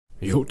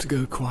You ought to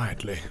go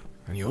quietly,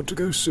 and you ought to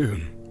go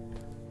soon,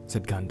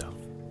 said Gandalf.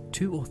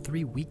 2 or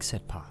 3 weeks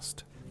had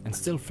passed, and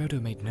still Frodo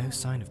made no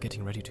sign of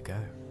getting ready to go.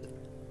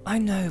 I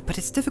know, but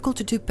it's difficult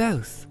to do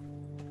both,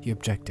 he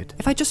objected.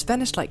 If I just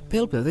vanished like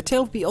Bilbo, the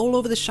tale would be all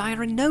over the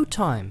Shire in no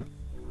time.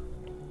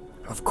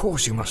 Of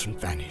course you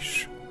mustn't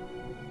vanish,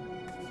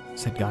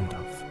 said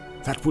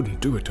Gandalf. That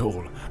wouldn't do at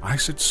all. I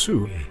said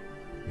soon,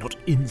 not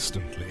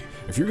instantly.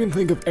 If you can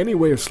think of any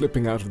way of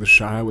slipping out of the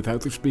Shire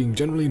without this being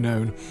generally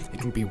known,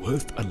 it will be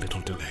worth a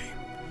little delay.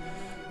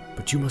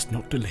 But you must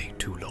not delay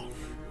too long.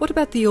 What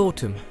about the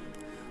autumn?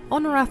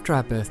 On or after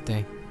our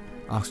birthday?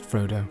 Asked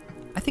Frodo.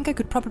 I think I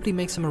could probably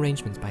make some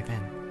arrangements by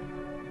then.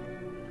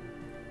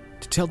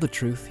 To tell the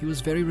truth, he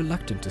was very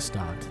reluctant to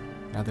start,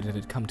 now that it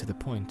had come to the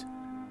point.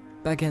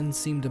 Bag End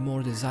seemed a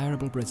more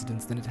desirable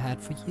residence than it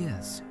had for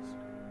years,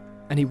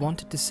 and he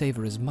wanted to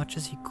savour as much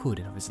as he could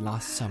of his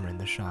last summer in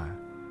the Shire.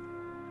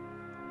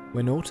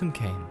 When autumn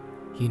came,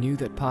 he knew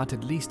that part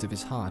at least of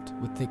his heart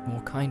would think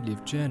more kindly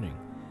of journeying,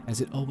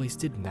 as it always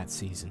did in that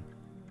season.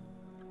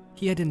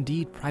 He had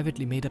indeed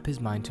privately made up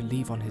his mind to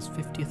leave on his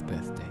 50th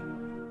birthday.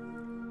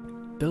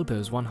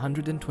 Bilbo's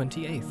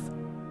 128th.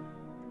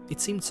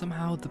 It seemed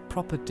somehow the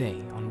proper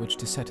day on which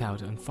to set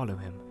out and follow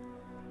him.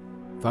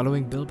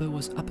 Following Bilbo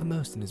was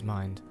uppermost in his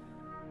mind,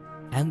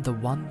 and the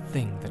one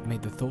thing that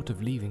made the thought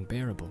of leaving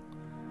bearable.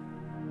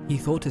 He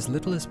thought as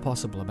little as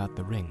possible about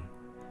the ring,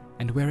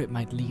 and where it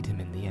might lead him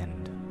in the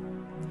end.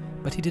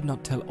 But he did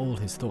not tell all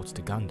his thoughts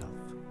to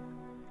Gandalf.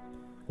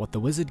 What the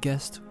wizard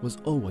guessed was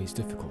always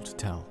difficult to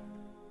tell.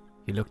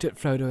 He looked at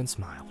Frodo and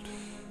smiled.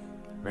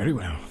 Very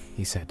well,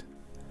 he said.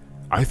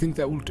 I think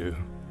that will do,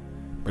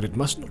 but it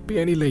must not be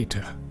any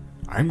later.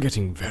 I'm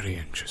getting very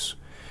anxious.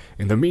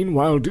 In the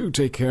meanwhile, do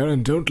take care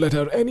and don't let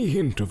out any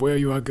hint of where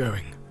you are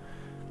going.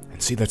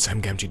 And see that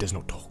Sam Gamgee does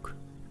not talk.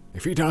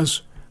 If he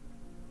does,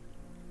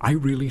 I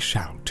really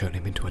shall turn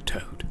him into a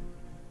toad.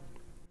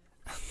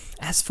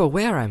 As for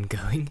where I'm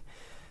going,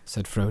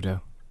 said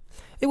Frodo,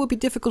 it would be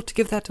difficult to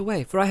give that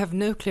away, for I have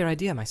no clear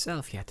idea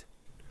myself yet.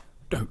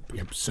 Don't be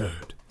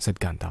absurd, said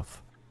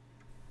Gandalf.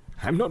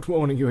 I'm not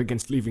warning you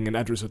against leaving an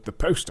address at the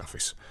post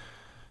office,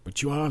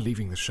 but you are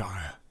leaving the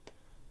Shire,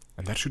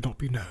 and that should not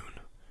be known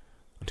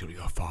until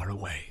you are far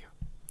away.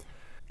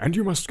 And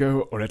you must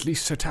go, or at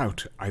least set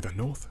out, either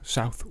north,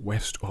 south,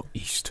 west, or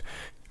east,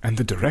 and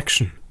the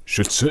direction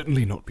should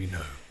certainly not be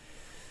known.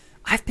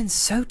 I've been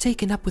so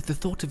taken up with the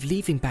thought of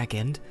leaving Bag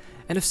End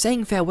and of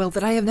saying farewell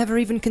that I have never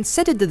even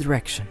considered the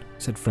direction,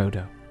 said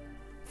Frodo.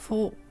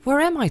 For where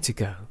am I to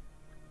go?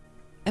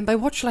 And by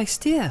what shall I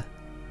steer?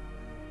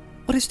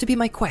 What is to be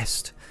my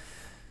quest?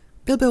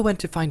 Bilbo went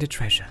to find a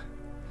treasure,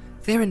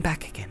 there and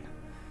back again.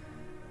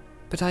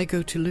 But I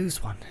go to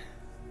lose one,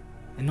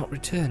 and not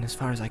return as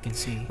far as I can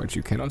see. But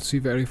you cannot see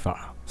very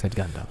far, said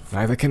Gandalf.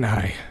 Neither can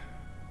I.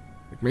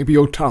 It may be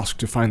your task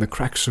to find the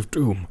cracks of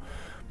doom,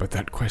 but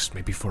that quest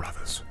may be for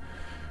others.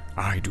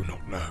 I do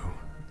not know.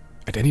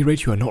 At any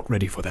rate, you are not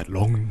ready for that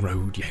long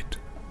road yet.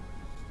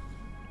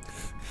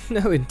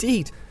 No,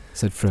 indeed,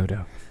 said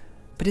Frodo.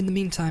 But in the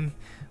meantime,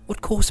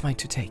 what course am I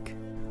to take?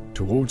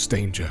 Towards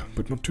danger,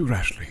 but not too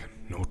rashly,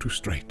 nor too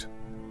straight,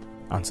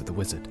 answered the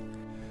wizard.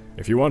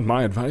 If you want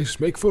my advice,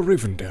 make for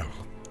Rivendell.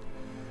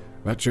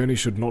 That journey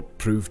should not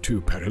prove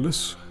too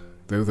perilous,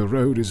 though the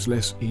road is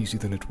less easy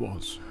than it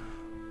was,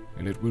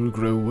 and it will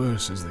grow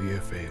worse as the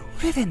year fails.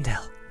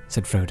 Rivendell,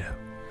 said Frodo.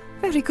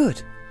 Very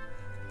good.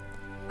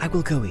 I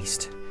will go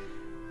east,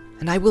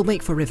 and I will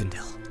make for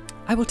Rivendell.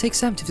 I will take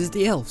Sam to visit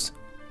the elves.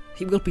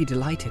 He will be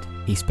delighted.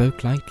 He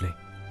spoke lightly,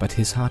 but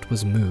his heart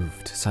was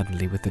moved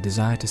suddenly with the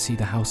desire to see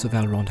the house of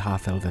Elrond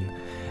Half-Elven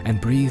and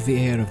breathe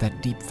the air of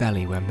that deep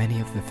valley where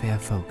many of the fair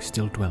folk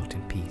still dwelt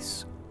in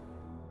peace.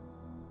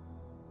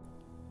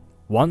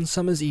 One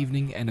summer's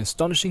evening, an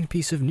astonishing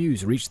piece of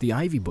news reached the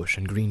Ivy Bush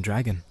and Green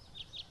Dragon.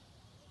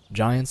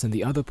 Giants and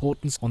the other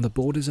portents on the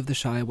borders of the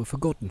Shire were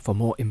forgotten for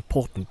more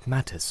important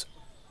matters.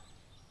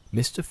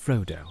 Mr.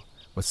 Frodo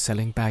was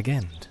selling Bag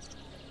End.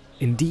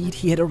 Indeed,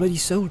 he had already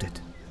sold it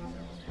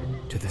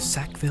to the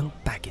Sackville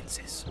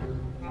Bagginses.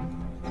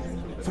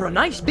 For a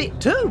nice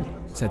bit too,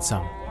 said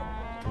some.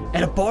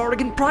 At a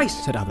bargain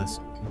price, said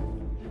others.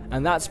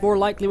 And that's more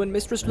likely when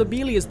Mistress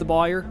Lobelia is the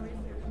buyer.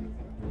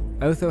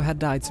 Otho had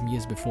died some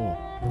years before,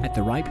 at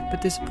the ripe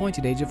but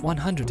disappointed age of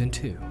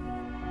 102.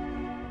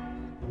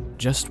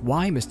 Just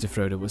why Mr.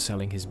 Frodo was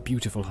selling his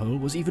beautiful hole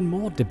was even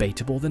more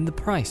debatable than the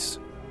price.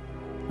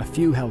 A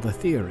few held the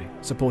theory,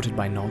 supported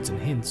by nods and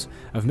hints,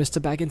 of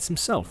Mr. Baggins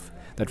himself,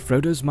 that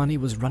Frodo's money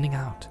was running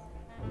out.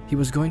 He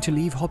was going to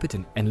leave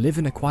Hobbiton and live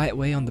in a quiet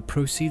way on the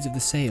proceeds of the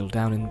sale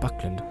down in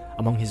Buckland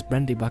among his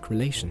Brandybuck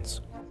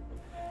relations.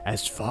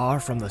 As far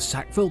from the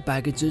Sackville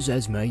Bagginses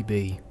as may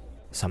be,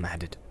 some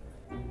added.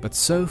 But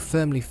so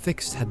firmly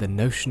fixed had the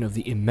notion of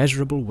the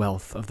immeasurable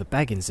wealth of the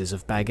Bagginses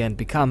of Bag End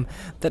become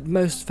that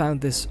most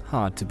found this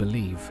hard to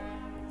believe,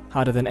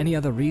 harder than any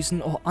other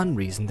reason or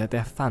unreason that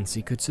their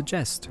fancy could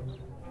suggest.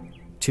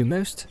 To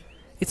most,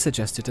 it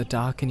suggested a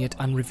dark and yet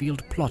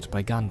unrevealed plot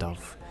by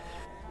Gandalf.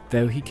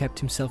 Though he kept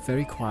himself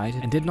very quiet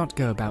and did not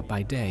go about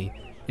by day,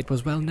 It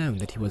was well known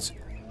that he was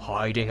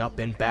hiding up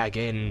in Bag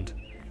End.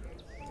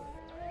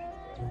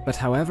 But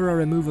however a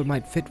remover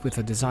might fit with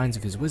the designs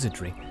of his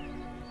wizardry,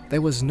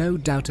 there was no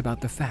doubt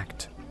about the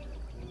fact.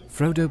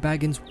 Frodo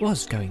Baggins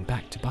was going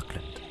back to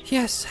Buckland.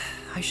 "Yes,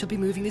 I shall be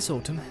moving this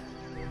autumn,"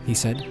 he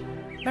said.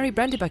 "Mary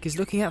Brandybuck is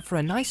looking out for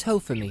a nice hole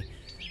for me,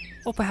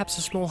 or perhaps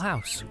a small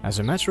house." As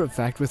a matter of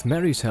fact, with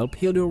Mary's help,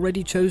 he had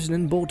already chosen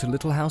and bought a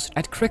little house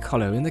at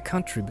Crickhollow in the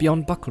country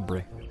beyond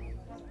Bucklebury.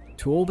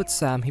 To all but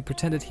Sam, he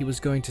pretended he was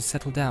going to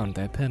settle down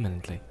there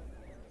permanently.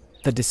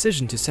 The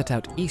decision to set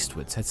out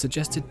eastwards had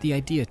suggested the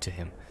idea to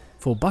him,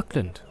 for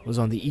Buckland was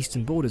on the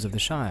eastern borders of the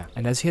Shire,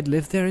 and as he had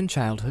lived there in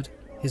childhood,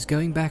 his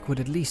going back would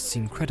at least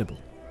seem credible.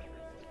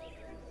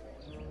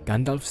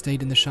 Gandalf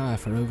stayed in the Shire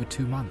for over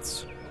 2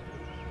 months.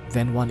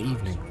 Then one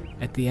evening,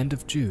 at the end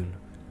of June,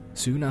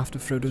 soon after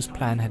Frodo's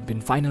plan had been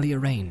finally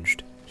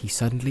arranged, he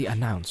suddenly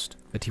announced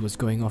that he was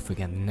going off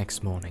again the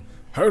next morning.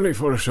 "Only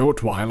for a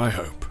short while, I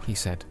hope," He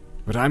said,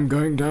 "but I'm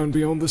going down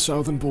beyond the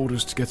southern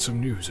borders to get some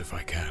news if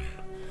I can.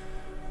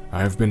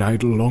 I have been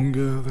idle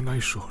longer than I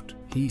should."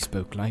 He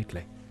spoke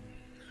lightly,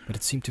 but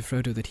it seemed to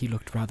Frodo that he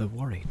looked rather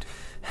worried.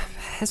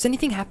 "Has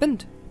anything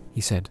happened?" he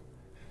said.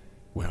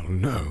 "Well,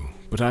 no,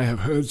 but I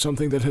have heard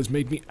something that has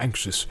made me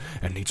anxious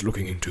and needs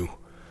looking into.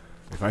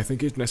 If I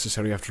think it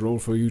necessary after all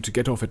for you to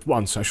get off at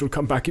once, I shall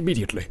come back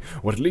immediately,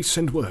 or at least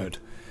send word.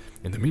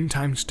 In the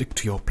meantime, stick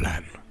to your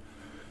plan.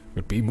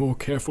 But be more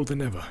careful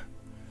than ever,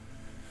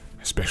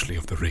 especially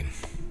of the ring.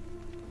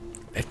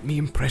 Let me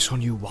impress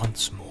on you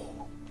once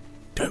more.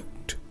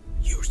 Don't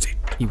use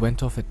it." He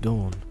went off at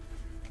dawn.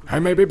 "I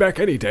may be back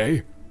any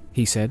day,"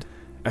 He said,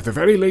 "At the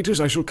very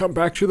latest, I shall come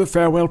back to the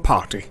farewell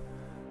party.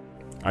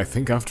 I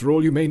think, after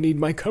all, you may need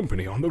my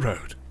company on the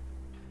road."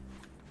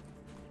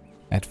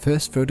 At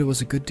first Frodo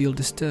was a good deal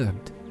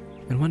disturbed,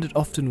 and wondered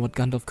often what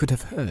Gandalf could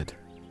have heard.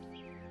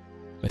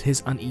 But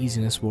his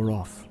uneasiness wore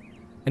off,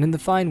 and in the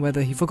fine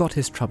weather he forgot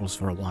his troubles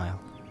for a while.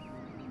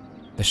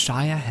 The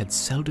Shire had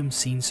seldom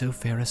seen so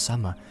fair a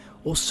summer,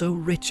 or so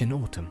rich an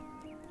autumn.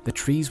 The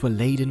trees were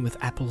laden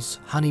with apples,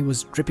 honey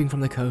was dripping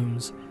from the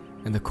combs,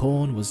 and the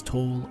corn was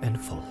tall and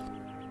full.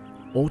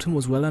 Autumn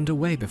was well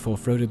underway before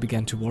Frodo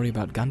began to worry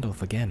about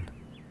Gandalf again.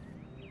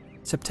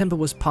 September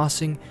was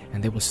passing,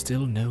 and there was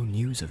still no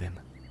news of him.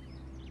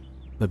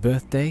 The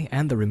birthday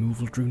and the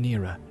removal drew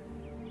nearer,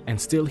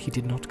 and still he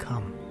did not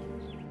come,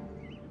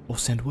 or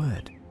send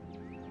word.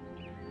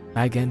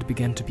 Bag End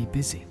began to be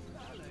busy.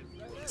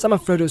 Some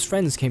of Frodo's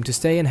friends came to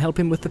stay and help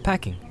him with the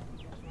packing.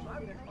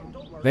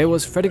 There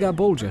was Fredegar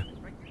Bolger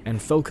and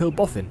Folko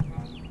Boffin,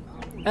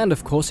 and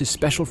of course his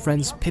special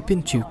friends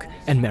Pippin Tuke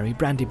and Merry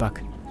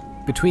Brandybuck.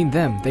 Between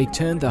them, they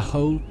turned the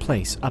whole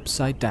place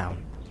upside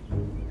down.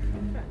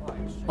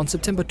 On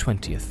September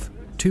 20th,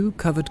 2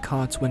 covered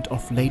carts went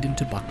off laden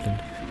to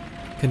Buckland,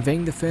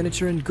 conveying the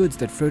furniture and goods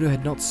that Frodo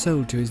had not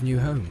sold to his new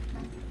home,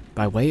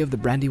 by way of the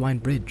Brandywine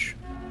Bridge.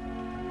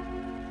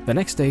 The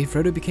next day,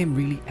 Frodo became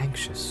really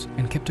anxious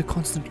and kept a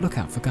constant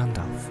lookout for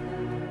Gandalf.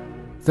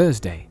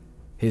 Thursday,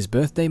 his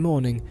birthday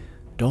morning,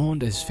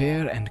 dawned as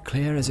fair and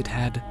clear as it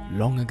had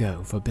long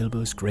ago for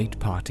Bilbo's great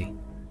party.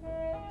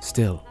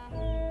 Still,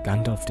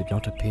 Gandalf did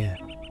not appear.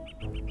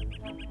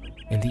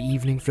 In the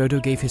evening,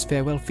 Frodo gave his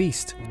farewell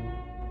feast.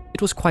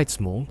 It was quite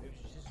small,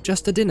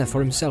 just a dinner for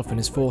himself and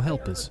his 4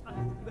 helpers,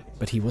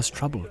 but he was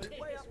troubled,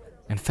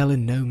 and fell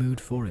in no mood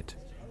for it.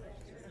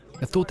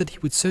 The thought that he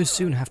would so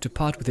soon have to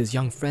part with his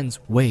young friends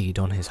weighed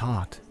on his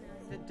heart.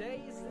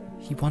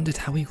 He wondered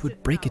how he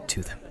would break it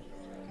to them.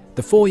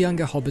 The 4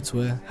 younger hobbits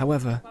were,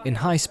 however, in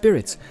high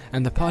spirits,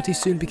 and the party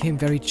soon became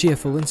very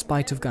cheerful in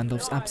spite of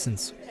Gandalf's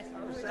absence.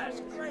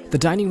 The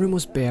dining room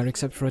was bare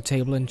except for a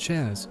table and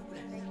chairs,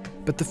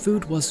 but the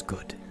food was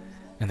good,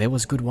 and there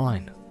was good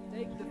wine.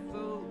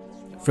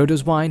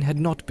 Frodo's wine had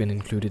not been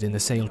included in the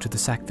sale to the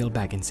Sackville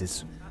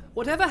Bagginses.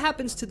 "Whatever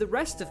happens to the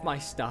rest of my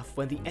stuff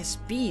when the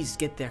SBs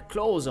get their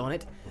claws on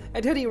it,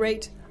 at any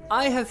rate,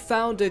 I have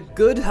found a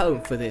good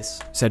home for this,"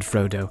 said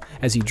Frodo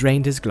as he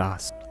drained his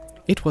glass.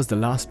 It was the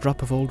last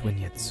drop of Old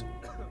Wynyards.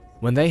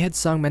 When they had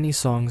sung many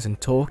songs and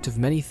talked of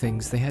many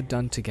things they had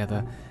done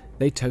together,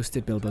 they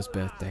toasted Bilbo's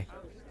birthday,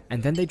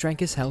 and then they drank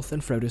his health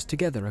and Frodo's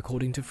together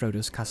according to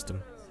Frodo's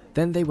custom.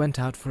 Then they went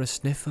out for a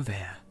sniff of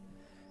air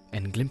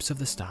and glimpse of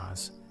the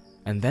stars,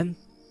 and then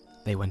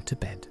they went to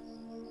bed.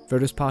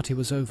 Frodo's party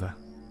was over,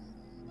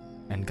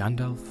 and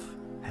Gandalf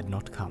had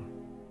not come.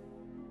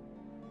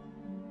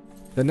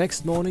 The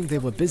next morning they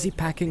were busy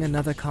packing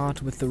another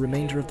cart with the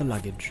remainder of the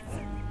luggage.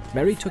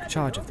 Merry took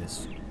charge of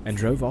this, and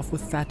drove off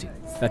with Fatty,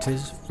 that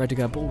is,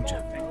 Fredegar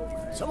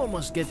Bolger. Someone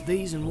must get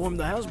these and warm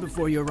the house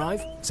before you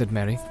arrive. Said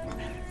Merry.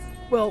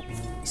 Well,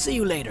 see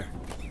you later.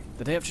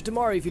 The day after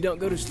tomorrow if you don't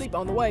go to sleep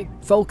on the way.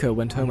 Folko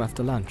went home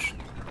after lunch,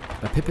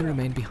 but Pippin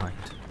remained behind.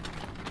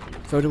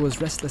 Frodo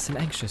was restless and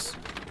anxious,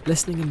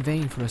 listening in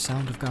vain for a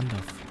sound of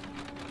Gandalf.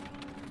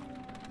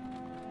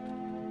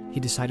 He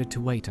decided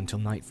to wait until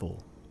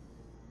nightfall.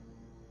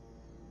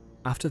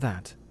 After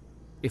that,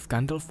 if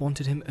Gandalf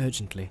wanted him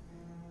urgently,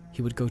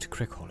 he would go to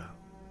Crickhollow,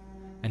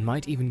 and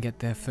might even get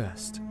there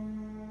first,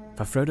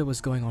 for Frodo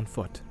was going on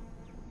foot.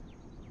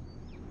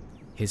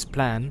 His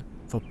plan,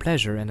 for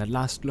pleasure and a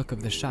last look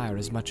of the Shire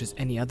as much as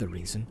any other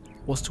reason,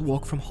 was to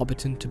walk from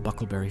Hobbiton to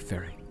Bucklebury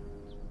Ferry,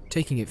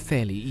 taking it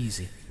fairly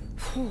easy.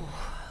 Phew,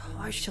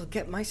 I shall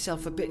get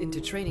myself a bit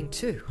into training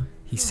too,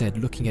 he said,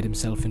 looking at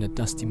himself in a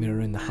dusty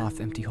mirror in the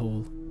half-empty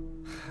hall.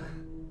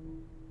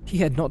 He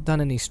had not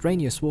done any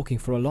strenuous walking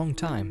for a long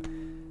time,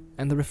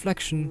 and the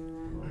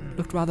reflection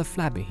looked rather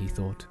flabby, he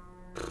thought.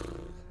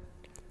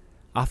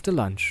 After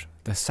lunch,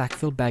 the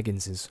Sackville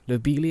Bagginses,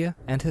 Lobelia,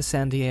 and her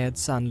sandy-haired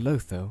son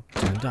Lotho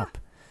turned up,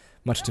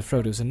 much to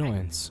Frodo's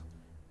annoyance.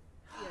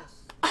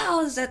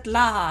 "Ours at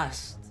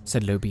last,"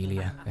 said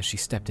Lobelia as she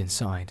stepped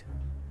inside.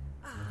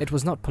 It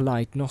was not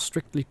polite nor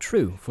strictly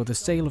true, for the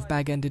sale of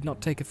Bag End did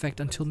not take effect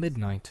until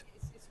midnight.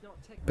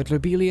 But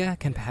Lobelia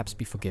can perhaps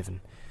be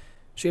forgiven.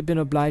 She had been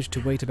obliged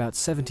to wait about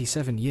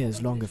 77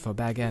 years longer for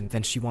Bag End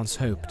than she once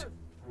hoped.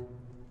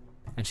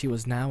 And she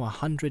was now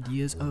 100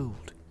 years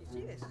old.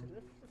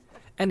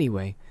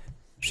 Anyway,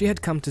 she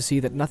had come to see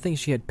that nothing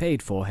she had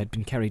paid for had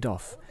been carried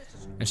off,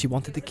 and she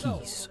wanted the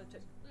keys.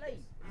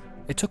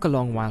 It took a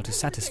long while to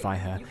satisfy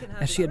her,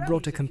 as she had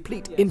brought a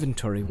complete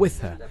inventory with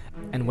her,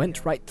 and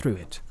went right through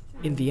it.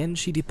 In the end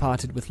she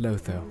departed with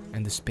Lotho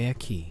and the spare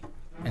key,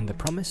 and the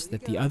promise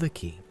that the other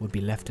key would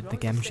be left at the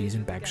Gamgees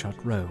in Bagshot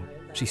Row.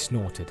 She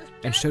snorted,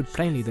 and showed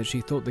plainly that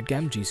she thought the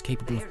Gamgees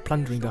capable of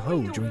plundering the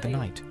whole during the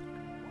night.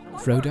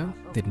 Frodo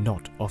did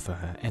not offer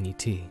her any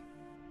tea.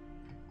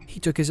 He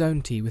took his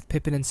own tea with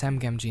Pippin and Sam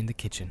Gamgee in the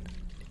kitchen.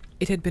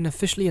 It had been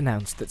officially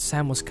announced that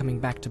Sam was coming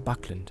back to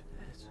Buckland,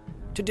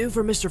 To do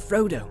for Mr.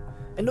 Frodo,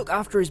 and look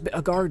after his bit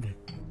of garden.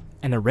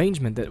 an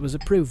arrangement that was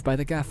approved by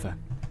the gaffer,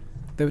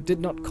 though it did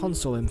not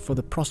console him for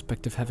the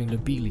prospect of having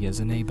Lobelia as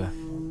a neighbour.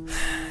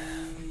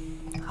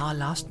 Our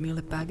last meal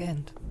at Bag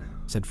End,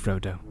 said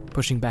Frodo,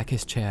 pushing back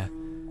his chair.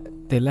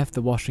 They left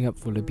the washing up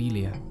for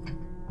Lobelia.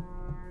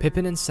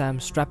 Pippin and Sam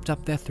strapped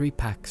up their 3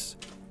 packs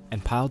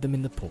and piled them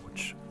in the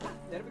porch.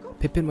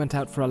 Pippin went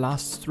out for a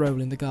last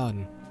stroll in the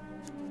garden.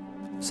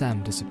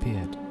 Sam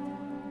disappeared.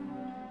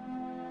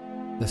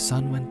 The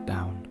sun went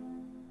down.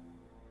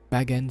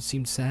 Bag End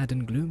seemed sad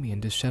and gloomy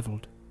and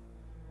dishevelled.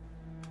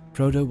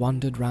 Frodo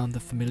wandered round the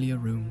familiar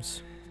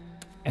rooms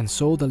and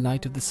saw the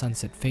light of the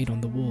sunset fade on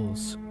the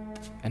walls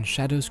and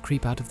shadows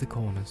creep out of the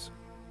corners.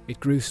 It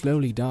grew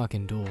slowly dark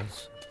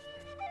indoors.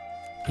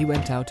 He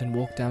went out and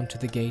walked down to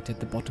the gate at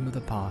the bottom of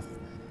the path,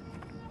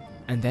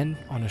 and then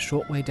on a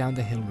short way down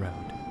the hill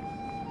road.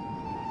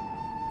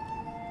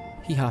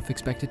 He half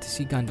expected to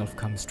see Gandalf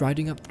come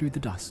striding up through the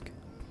dusk.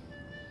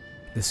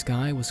 The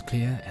sky was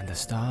clear and the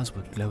stars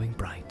were glowing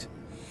bright.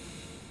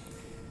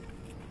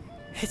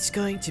 It's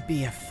going to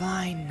be a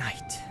fine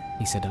night,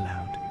 He said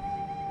aloud.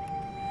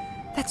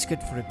 That's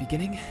good for a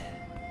beginning.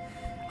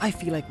 I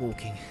feel like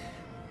walking.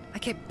 I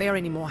can't bear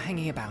any more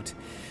hanging about.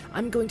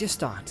 I'm going to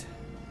start.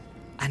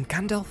 And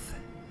Gandalf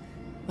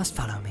must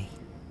follow me.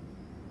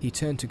 He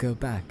turned to go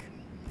back,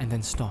 and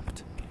then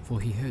stopped,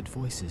 for he heard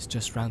voices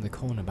just round the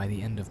corner by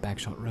the end of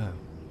Bagshot Row.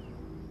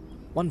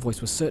 One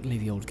voice was certainly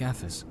the old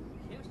gaffer's.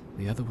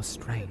 The other was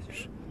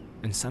strange,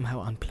 and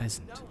somehow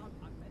unpleasant.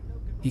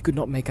 He could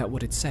not make out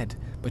what it said,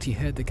 but he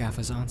heard the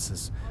gaffer's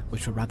answers,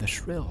 which were rather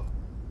shrill.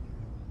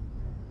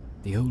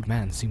 The old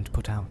man seemed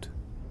put out.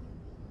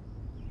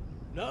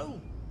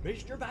 No,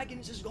 Mr.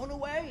 Baggins has gone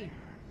away.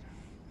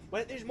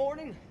 Went this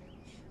morning,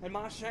 and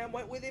my Sam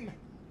went with him.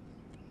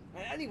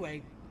 And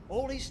anyway,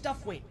 all his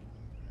stuff went.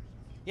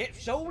 Yet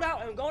sold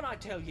out and gone, I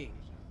tell you.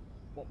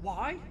 But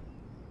why?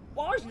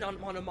 Why's none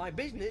of my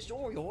business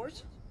or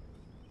yours?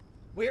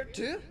 Where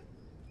to?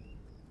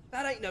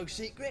 That ain't no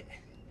secret.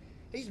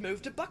 He's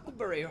moved to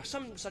Bucklebury or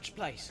some such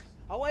place,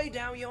 away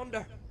down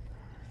yonder.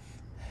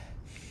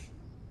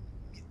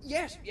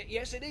 Yes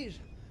it is.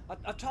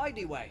 A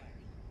tidy way.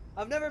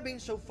 I've never been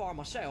so far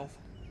myself.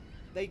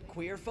 They'd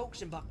queer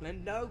folks in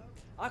Buckland. No,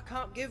 I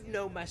can't give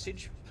no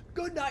message.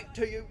 Good night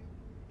to you.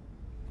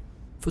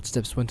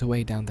 Footsteps went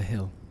away down the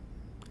hill.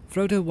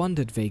 Frodo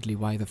wondered vaguely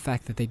why the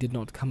fact that they did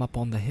not come up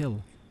on the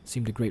hill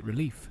seemed a great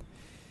relief.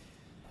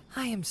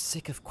 I am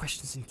sick of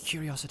questions and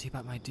curiosity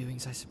about my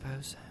doings, I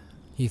suppose.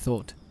 He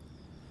thought.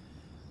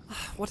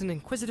 What an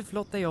inquisitive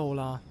lot they all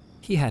are.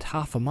 He had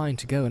half a mind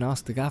to go and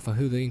ask the gaffer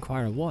who the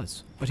inquirer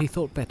was, but he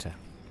thought better,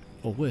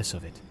 or worse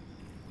of it,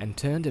 and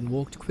turned and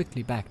walked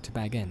quickly back to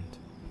Bag End.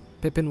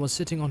 Pippin was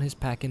sitting on his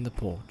pack in the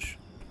porch.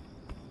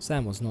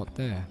 Sam was not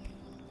there.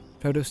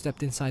 Frodo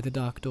stepped inside the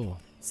dark door.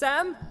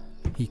 Sam?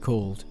 He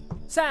called.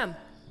 Sam!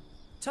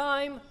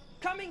 Time!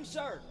 Coming,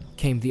 sir.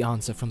 Came the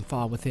answer from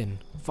far within,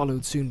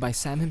 followed soon by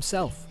Sam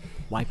himself,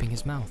 wiping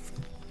his mouth.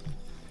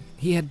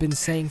 He had been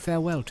saying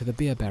farewell to the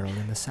beer barrel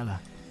in the cellar.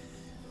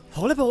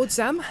 All aboard,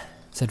 Sam,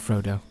 said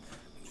Frodo.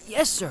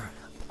 Yes, sir.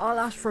 I'll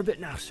ask for a bit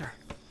now, sir.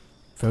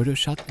 Frodo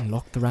shut and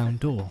locked the round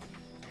door,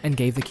 and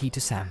gave the key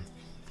to Sam.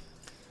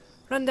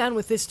 Run down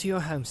with this to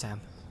your home,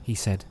 Sam, he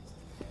said.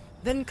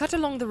 Then cut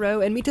along the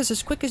row and meet us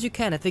as quick as you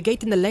can at the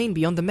gate in the lane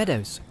beyond the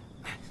meadows.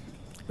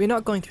 We're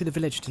not going through the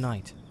village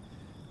tonight.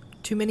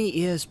 Too many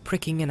ears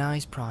pricking and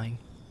eyes prying.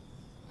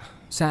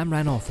 Sam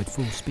ran off at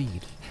full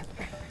speed.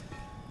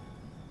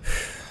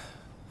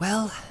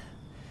 Well,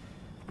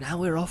 Now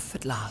we're off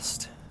at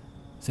last,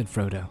 said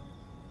Frodo.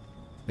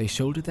 They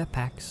shouldered their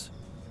packs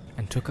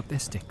and took up their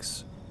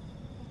sticks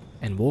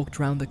and walked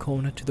round the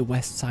corner to the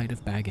west side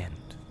of Bag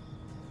End.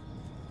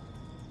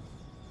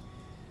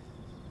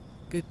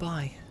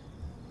 Goodbye,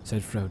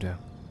 said Frodo,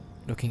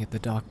 looking at the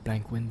dark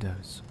blank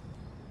windows.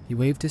 He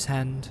waved his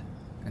hand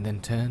and then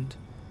turned,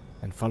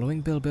 and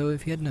following Bilbo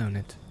if he had known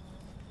it,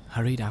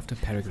 hurried after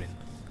Peregrine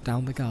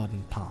down the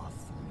garden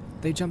path.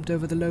 They jumped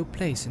over the low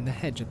place in the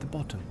hedge at the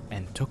bottom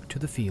and took to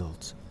the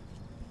fields,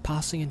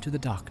 passing into the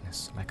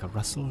darkness like a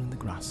rustle in the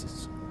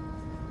grasses.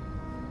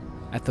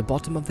 At the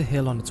bottom of the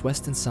hill on its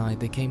western side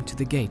they came to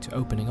the gate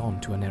opening on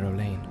to a narrow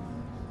lane.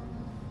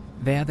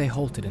 There they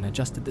halted and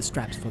adjusted the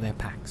straps for their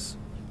packs.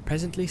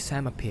 Presently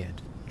Sam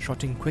appeared,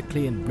 trotting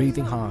quickly and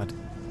breathing hard.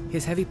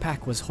 His heavy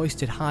pack was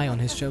hoisted high on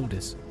his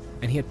shoulders,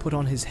 and he had put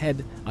on his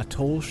head a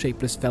tall,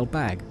 shapeless felt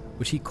bag,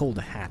 which he called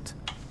a hat.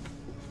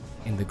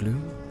 In the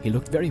gloom, he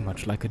looked very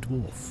much like a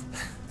dwarf.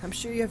 I'm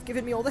sure you have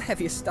given me all the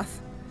heaviest stuff.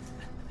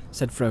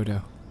 Said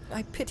Frodo.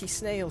 I pity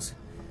snails,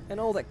 and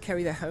all that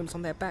carry their homes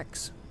on their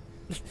backs.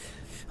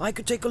 I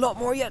could take a lot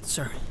more yet,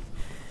 sir.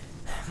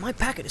 My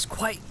packet is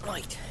quite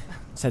light,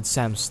 said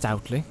Sam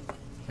stoutly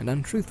and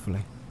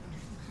untruthfully.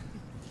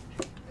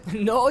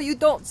 No, you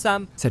don't,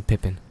 Sam, said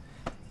Pippin.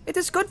 It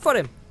is good for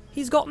him.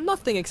 He's got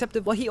nothing except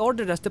what he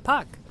ordered us to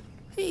pack.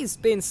 He's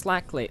been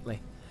slack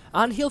lately,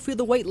 and he'll feel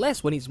the weight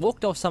less when he's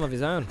walked off some of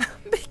his own.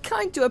 Be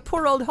kind to a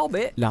poor old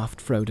hobbit, laughed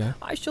Frodo.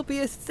 I shall be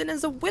as thin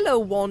as a willow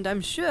wand,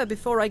 I'm sure,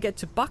 before I get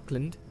to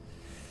Buckland.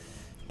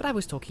 But I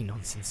was talking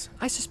nonsense.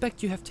 I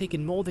suspect you have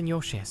taken more than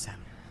your share, Sam.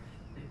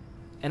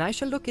 And I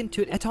shall look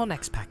into it at our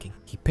next packing.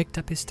 He picked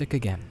up his stick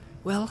again.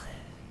 Well,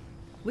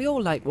 we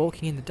all like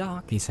walking in the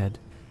dark, he said.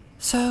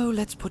 So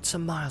let's put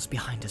some miles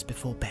behind us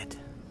before bed.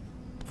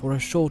 For a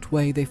short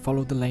way they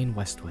followed the lane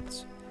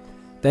westwards.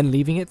 Then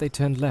leaving it they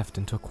turned left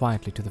and took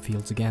quietly to the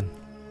fields again.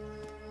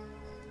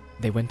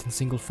 They went in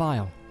single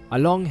file,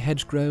 along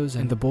hedgerows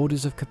and the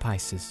borders of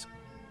coppices,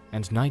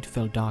 and night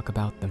fell dark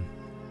about them.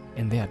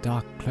 In their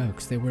dark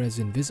cloaks they were as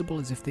invisible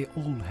as if they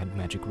all had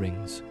magic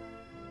rings.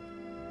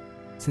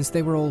 Since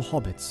they were all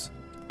hobbits,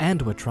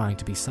 and were trying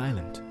to be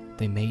silent,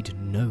 they made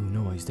no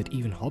noise that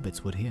even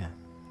hobbits would hear.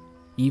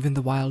 Even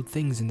the wild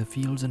things in the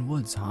fields and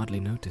woods hardly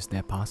noticed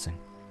their passing.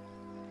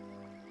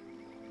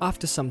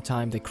 After some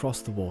time they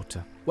crossed the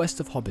water, west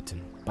of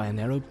Hobbiton, by a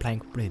narrow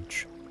plank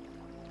bridge.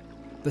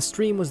 The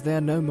stream was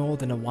there no more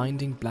than a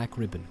winding black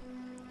ribbon,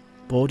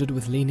 bordered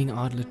with leaning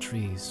Ardler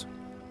trees.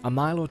 A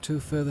mile or two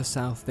further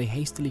south they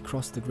hastily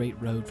crossed the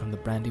great road from the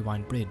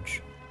Brandywine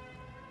Bridge.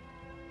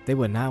 They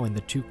were now in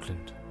the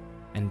Tukeland,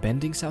 and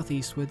bending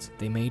southeastwards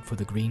they made for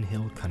the Green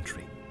Hill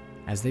country.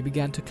 As they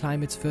began to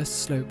climb its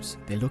first slopes,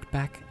 they looked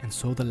back and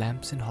saw the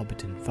lamps in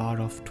Hobbiton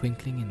far off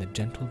twinkling in the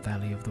gentle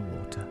valley of the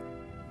water.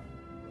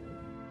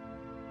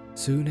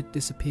 Soon it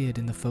disappeared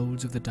in the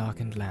folds of the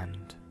darkened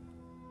land,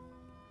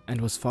 and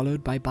was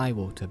followed by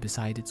Bywater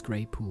beside its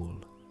grey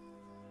pool.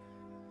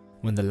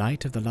 When the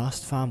light of the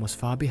last farm was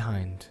far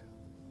behind,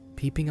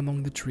 peeping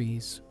among the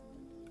trees,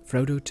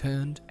 Frodo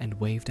turned and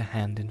waved a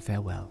hand in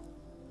farewell.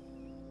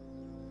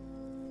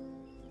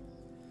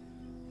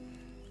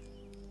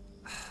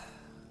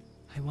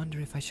 I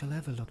wonder if I shall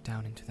ever look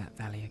down into that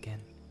valley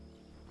again,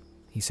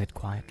 he said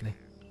quietly.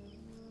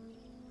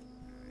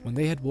 When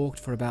they had walked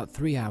for about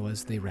 3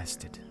 hours, they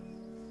rested.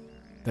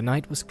 The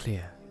night was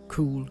clear,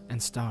 cool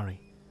and starry,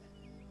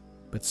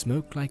 but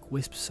smoke-like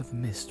wisps of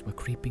mist were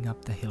creeping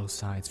up the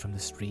hillsides from the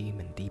stream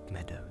and deep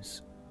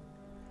meadows.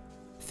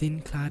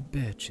 Thin-clad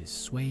birches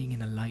swaying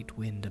in a light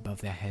wind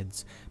above their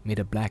heads made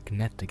a black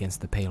net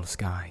against the pale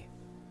sky.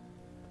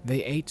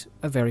 They ate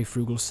a very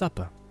frugal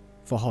supper,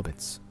 for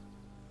hobbits,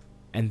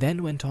 and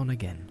then went on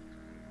again.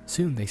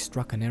 Soon they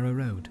struck a narrow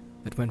road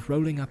that went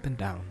rolling up and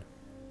down,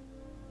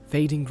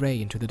 fading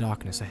grey into the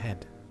darkness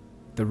ahead,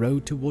 the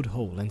road to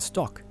Woodhall and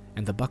Stock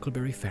and the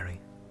Bucklebury Ferry.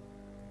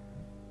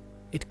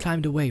 It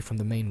climbed away from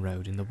the main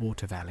road in the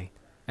water valley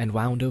and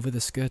wound over the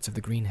skirts of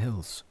the green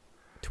hills,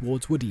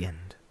 towards Woody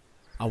End,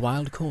 a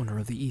wild corner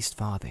of the East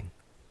Farthing.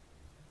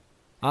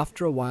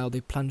 After a while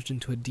they plunged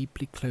into a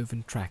deeply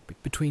cloven track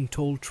between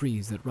tall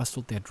trees that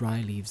rustled their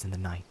dry leaves in the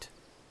night.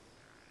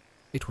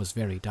 It was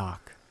very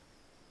dark.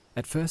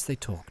 At first they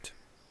talked,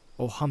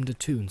 or hummed a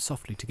tune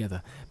softly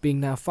together,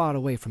 being now far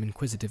away from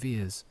inquisitive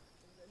ears.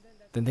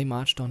 Then they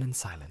marched on in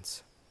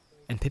silence,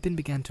 and Pippin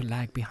began to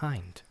lag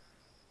behind.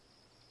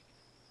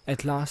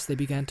 At last they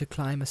began to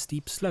climb a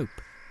steep slope.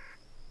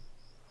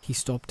 He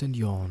stopped and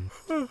yawned.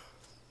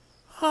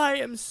 I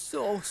am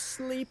so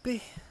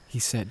sleepy, he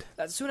said,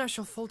 that soon I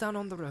shall fall down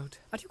on the road.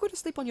 Are you going to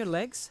sleep on your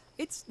legs?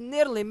 It's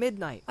nearly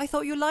midnight. I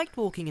thought you liked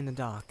walking in the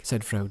dark,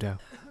 said Frodo.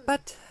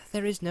 But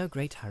there is no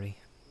great hurry.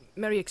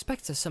 Mary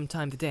expects us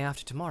sometime the day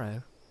after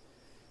tomorrow,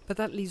 but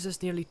that leaves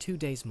us nearly 2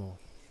 days more.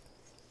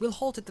 We'll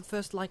halt at the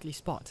first likely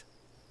spot.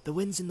 The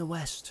wind's in the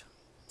west,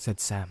 said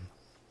Sam.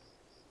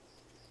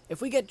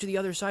 If we get to the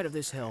other side of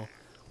this hill,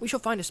 we shall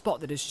find a spot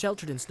that is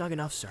sheltered and snug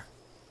enough, sir.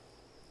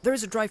 There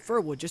is a dry fir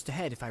wood just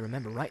ahead, if I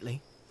remember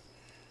rightly.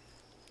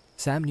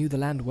 Sam knew the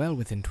land well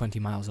within 20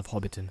 miles of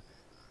Hobbiton,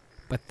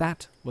 But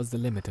that was the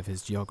limit of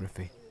his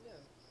geography.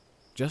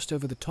 Just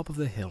over the top of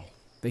the hill,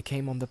 they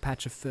came on the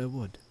patch of fir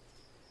wood.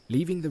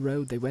 Leaving the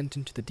road, they went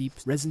into the deep,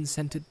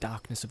 resin-scented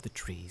darkness of the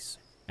trees,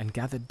 and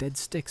gathered dead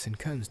sticks and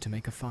cones to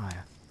make a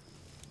fire.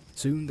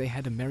 Soon they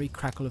had a merry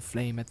crackle of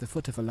flame at the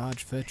foot of a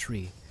large fir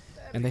tree,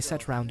 and they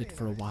sat round it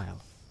for a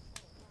while,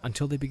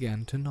 until they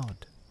began to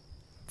nod.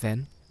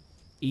 Then,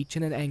 each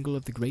in an angle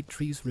of the great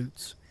tree's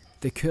roots,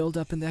 they curled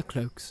up in their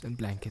cloaks and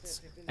blankets,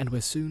 and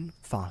were soon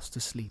fast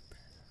asleep.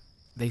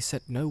 They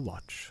set no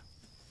watch.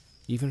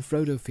 Even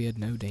Frodo feared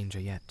no danger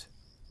yet,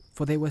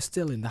 for they were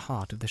still in the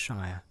heart of the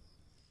Shire.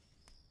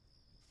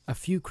 A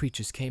few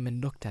creatures came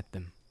and looked at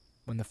them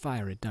when the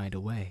fire had died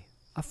away.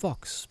 A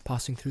fox,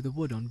 passing through the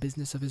wood on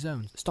business of his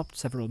own, stopped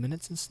several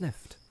minutes and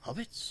sniffed.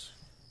 Hobbits?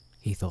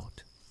 He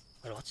thought.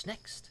 Well, what's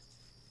next?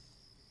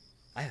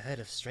 I've heard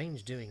of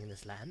strange doing in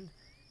this land,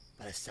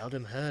 but I've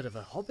seldom heard of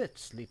a hobbit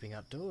sleeping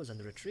outdoors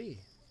under a tree.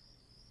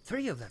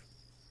 3 of them.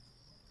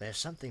 There's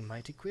something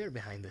mighty queer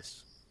behind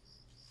this.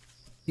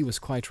 He was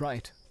quite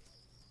right,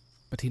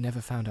 but he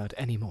never found out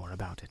any more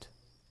about it.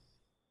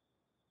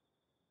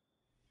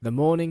 The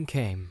morning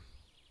came,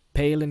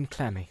 pale and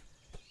clammy.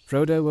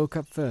 Frodo woke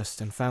up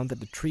first and found that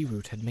the tree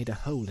root had made a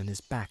hole in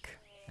his back,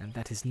 and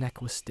that his neck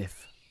was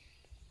stiff.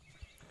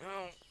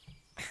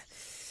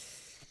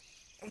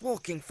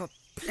 Walking for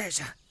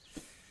pleasure.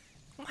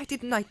 Why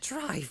didn't I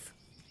drive?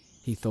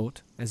 He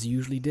thought, as he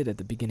usually did at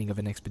the beginning of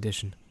an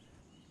expedition.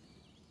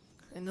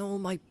 And all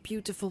my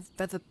beautiful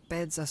feather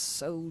beds are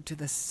sold to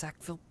the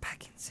Sackville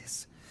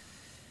Packinses.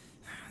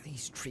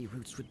 These tree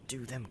roots would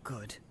do them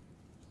good.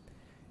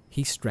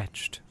 He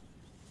stretched.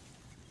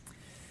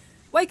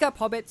 Wake up,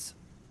 hobbits!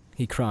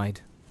 He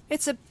cried.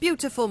 It's a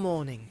beautiful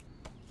morning.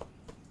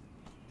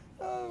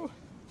 Oh,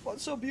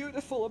 what's so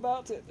beautiful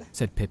about it?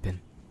 Said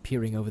Pippin,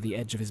 peering over the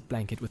edge of his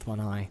blanket with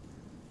one eye.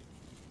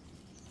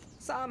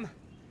 Sam,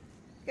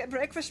 get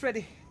breakfast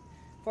ready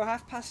for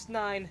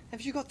 9:30.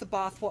 Have you got the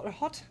bathwater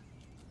hot?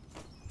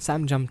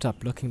 Sam jumped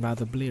up, looking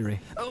rather bleary.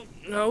 Oh,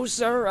 no,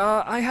 sir.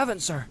 I haven't,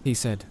 sir. He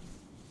said.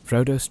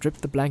 Frodo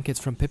stripped the blankets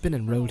from Pippin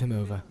and rolled him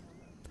over,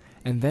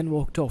 and then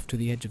walked off to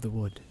the edge of the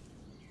wood.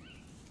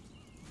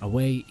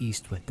 Away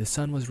eastward, the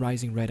sun was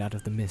rising red out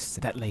of the mists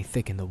that lay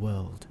thick in the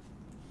world.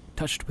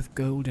 Touched with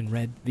gold and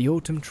red, the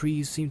autumn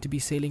trees seemed to be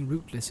sailing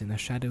rootless in a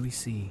shadowy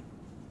sea.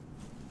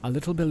 A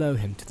little below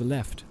him, to the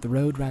left, the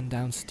road ran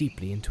down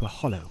steeply into a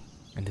hollow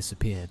and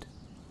disappeared.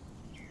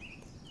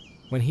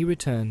 When he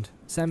returned,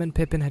 Sam and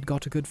Pippin had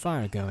got a good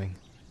fire going.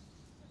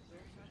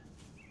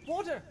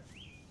 Water!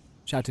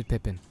 Shouted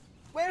Pippin.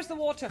 Where's the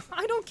water?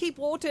 I don't keep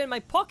water in my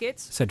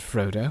pockets. Said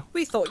Frodo.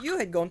 We thought you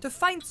had gone to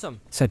find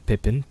some. Said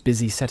Pippin,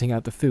 busy setting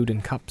out the food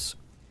in cups.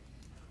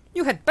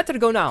 You had better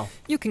go now.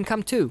 You can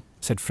come too.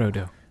 Said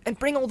Frodo. And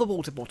bring all the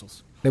water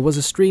bottles. There was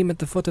a stream at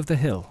the foot of the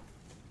hill.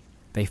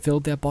 They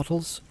filled their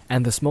bottles,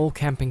 and the small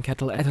camping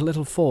kettle at a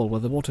little fall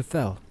where the water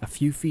fell, a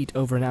few feet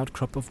over an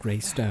outcrop of grey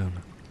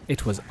stone.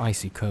 It was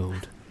icy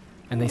cold,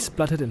 and they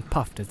spluttered and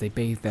puffed as they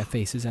bathed their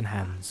faces and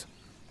hands.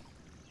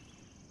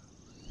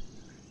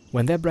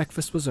 When their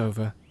breakfast was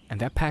over, and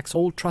their packs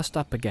all trussed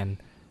up again,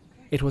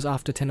 it was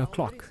after 10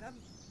 o'clock,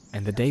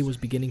 and the day was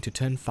beginning to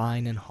turn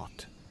fine and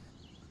hot.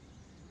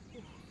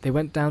 They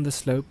went down the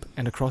slope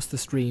and across the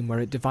stream where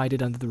it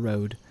divided under the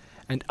road,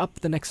 and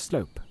up the next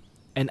slope,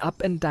 and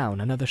up and down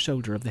another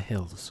shoulder of the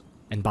hills.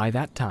 And by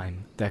that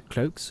time, their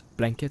cloaks,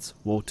 blankets,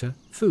 water,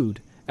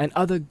 food, and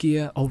other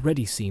gear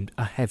already seemed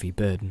a heavy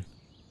burden.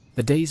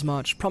 The day's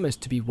march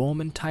promised to be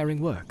warm and tiring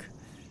work.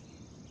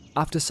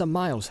 After some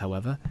miles,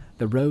 however,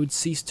 the road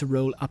ceased to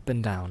roll up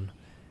and down.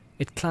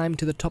 It climbed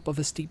to the top of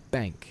a steep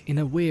bank in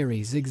a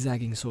weary,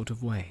 zigzagging sort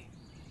of way,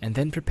 and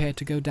then prepared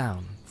to go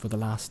down for the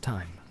last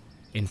time.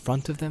 In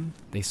front of them,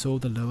 they saw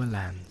the lower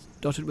lands,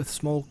 dotted with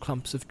small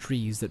clumps of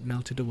trees that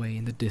melted away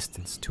in the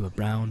distance to a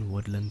brown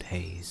woodland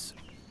haze.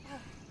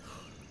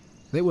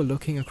 They were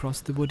looking across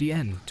the woody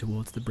end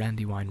towards the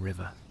Brandywine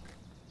River.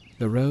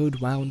 The road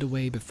wound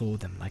away before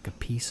them like a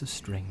piece of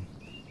string.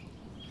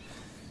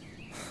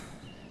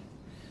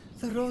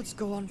 The roads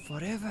go on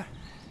forever,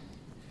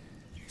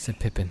 said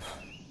Pippin.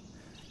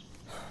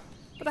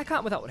 But I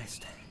can't without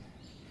rest.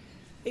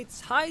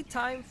 It's high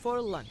time for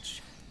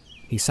lunch.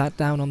 He sat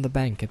down on the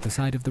bank at the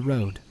side of the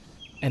road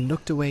and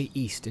looked away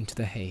east into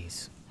the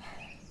haze,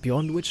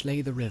 beyond which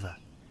lay the river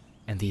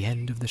and the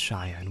end of the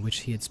Shire in which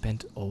he had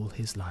spent all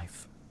his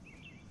life.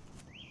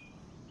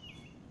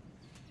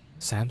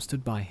 Sam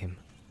stood by him.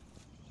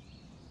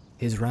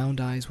 His round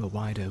eyes were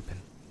wide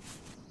open,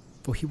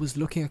 for he was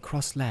looking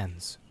across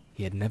lands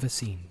he had never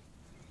seen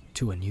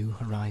to a new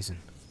horizon.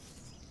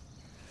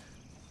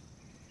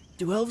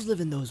 Do elves live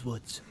in those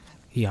woods?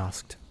 He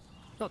asked.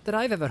 Not that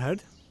I've ever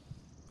heard,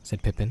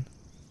 said Pippin.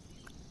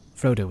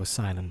 Frodo was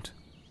silent.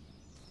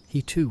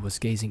 He too was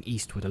gazing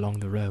eastward along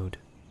the road,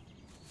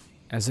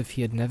 as if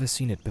he had never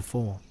seen it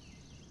before.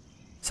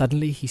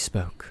 Suddenly he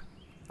spoke,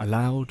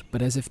 aloud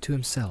but as if to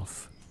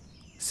himself,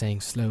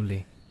 saying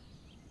slowly,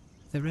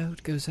 "The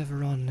road goes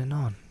ever on and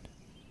on,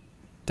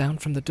 down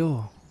from the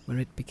door where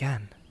it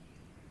began.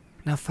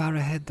 Now far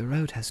ahead the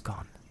road has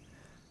gone,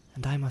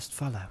 and I must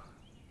follow,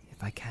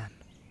 if I can.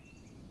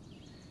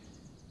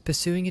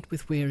 Pursuing it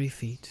with weary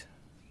feet,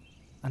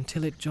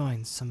 until it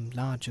joins some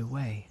larger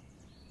way,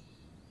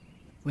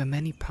 where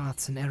many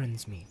paths and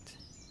errands meet,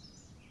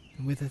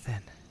 and whither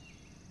then,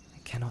 I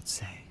cannot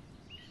say.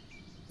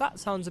 That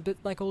sounds a bit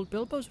like old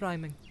Bilbo's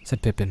rhyming.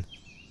 said Pippin.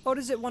 Or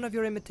is it one of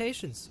your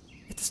imitations?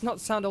 It does not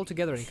sound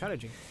altogether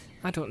encouraging.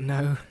 I don't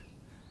know.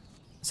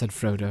 Said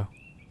Frodo.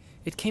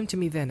 It came to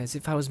me then as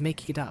if I was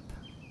making it up,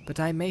 but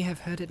I may have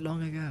heard it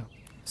long ago.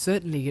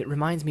 Certainly it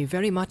reminds me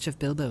very much of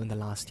Bilbo in the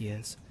last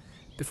years,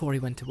 before he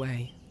went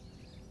away.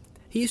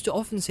 He used to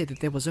often say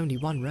that there was only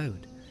one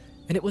road,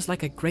 and it was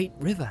like a great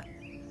river.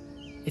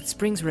 Its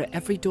springs were at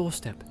every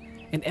doorstep,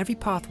 and every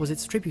path was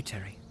its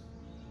tributary.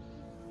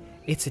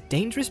 It's a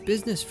dangerous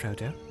business,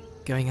 Frodo,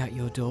 going out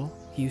your door,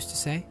 he used to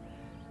say.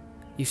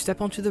 You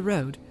step onto the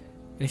road,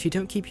 and if you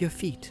don't keep your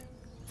feet,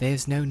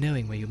 there's no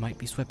knowing where you might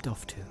be swept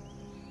off to.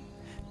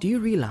 Do you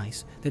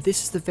realize that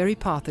this is the very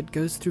path that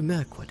goes through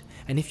Mirkwood,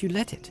 and if you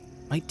let it,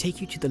 might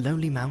take you to the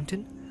Lonely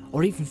Mountain,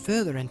 or even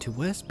further and to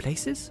worse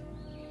places?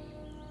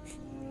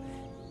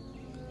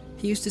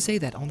 He used to say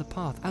that on the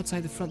path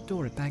outside the front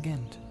door at Bag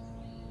End,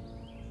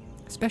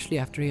 especially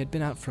after he had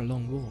been out for a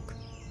long walk.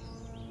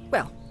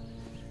 Well,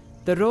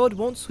 the road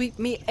won't sweep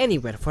me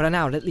anywhere for an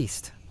hour at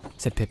least,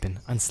 said Pippin,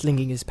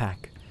 unslinging his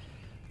pack.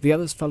 The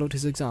others followed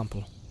his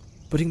example,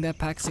 putting their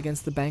packs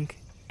against the bank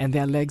and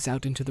their legs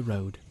out into the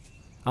road.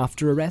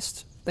 After a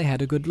rest, they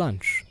had a good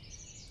lunch,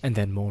 and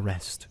then more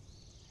rest.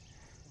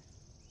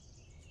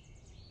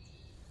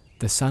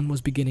 The sun was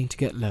beginning to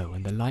get low,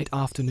 and the light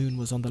afternoon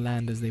was on the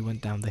land as they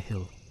went down the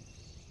hill.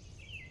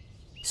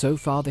 So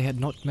far they had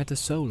not met a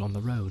soul on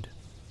the road.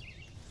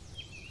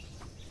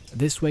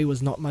 This way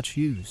was not much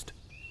used,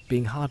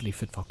 being hardly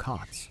fit for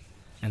carts,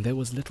 and there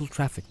was little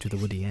traffic to the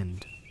woody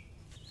end.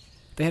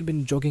 They had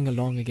been jogging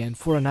along again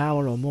for an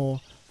hour or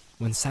more,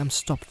 when Sam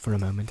stopped for a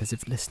moment as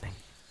if listening.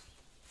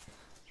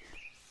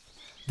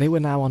 They were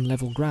now on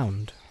level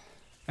ground,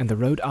 and the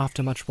road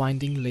after much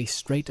winding lay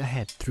straight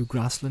ahead through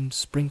grassland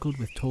sprinkled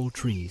with tall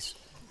trees,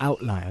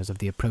 outliers of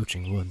the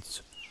approaching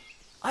woods.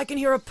 I can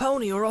hear a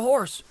pony or a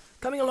horse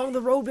coming along the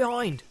road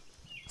behind,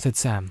 said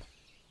Sam.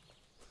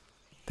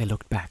 They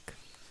looked back,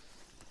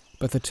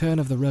 but the turn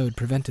of the road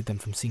prevented them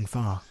from seeing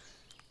far.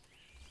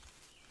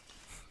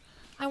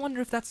 I wonder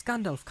if that's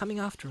Gandalf coming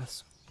after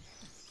us.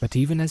 But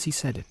even as he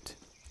said it,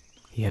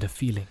 he had a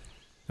feeling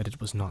that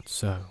it was not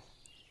so,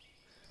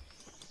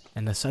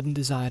 and a sudden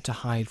desire to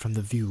hide from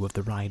the view of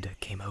the rider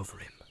came over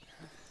him.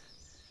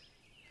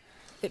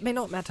 It may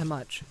not matter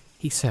much,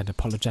 he said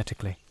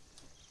apologetically.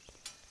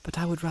 But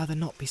I would rather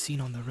not be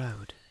seen on the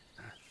road.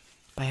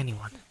 By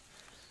anyone.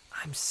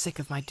 I'm sick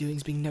of my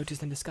doings being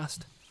noticed and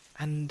discussed.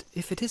 And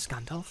if it is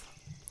Gandalf,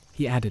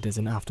 he added as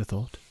an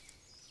afterthought,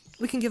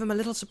 we can give him a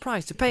little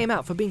surprise to pay him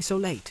out for being so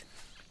late.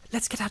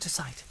 Let's get out of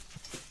sight.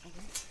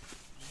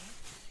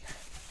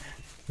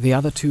 The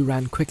other two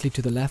ran quickly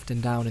to the left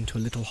and down into a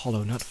little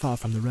hollow not far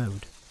from the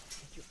road.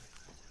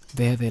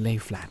 There they lay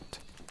flat.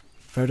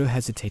 Frodo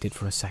hesitated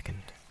for a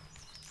second.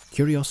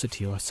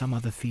 Curiosity or some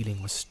other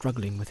feeling was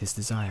struggling with his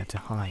desire to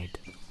hide.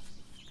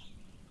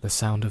 The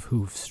sound of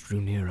hoofs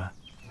drew nearer.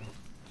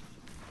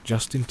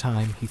 Just in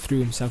time, he threw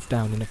himself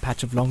down in a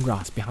patch of long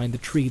grass behind the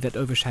tree that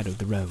overshadowed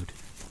the road.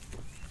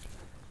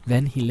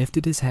 Then he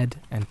lifted his head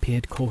and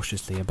peered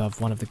cautiously above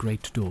one of the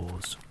great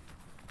doors.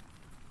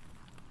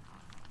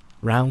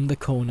 Round the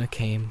corner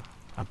came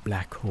a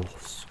black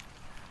horse.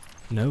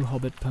 No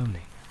hobbit pony,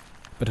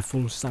 but a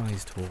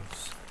full-sized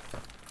horse.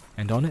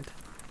 And on it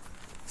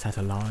sat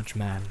a large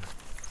man,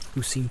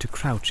 who seemed to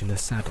crouch in the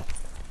saddle,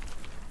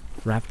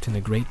 wrapped in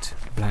a great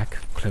black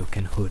cloak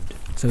and hood,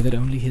 so that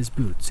only his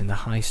boots in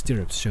the high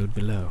stirrups showed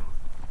below.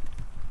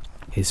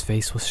 His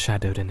face was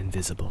shadowed and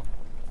invisible.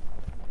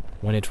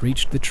 When it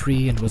reached the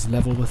tree and was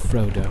level with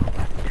Frodo,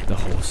 the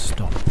horse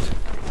stopped.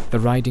 The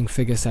riding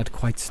figure sat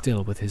quite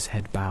still with his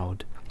head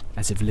bowed,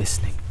 as if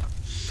listening.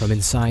 From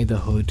inside the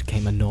hood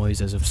came a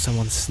noise as of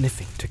someone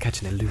sniffing to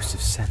catch an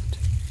elusive scent.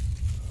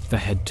 The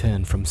head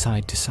turned from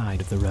side to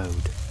side of the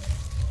road.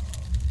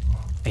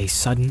 A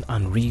sudden,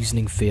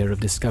 unreasoning fear of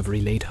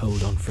discovery laid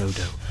hold on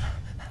Frodo,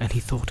 and he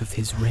thought of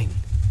his ring.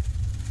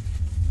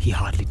 He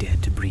hardly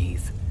dared to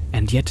breathe,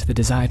 and yet the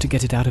desire to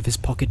get it out of his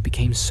pocket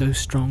became so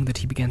strong that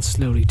he began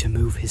slowly to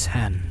move his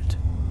hand.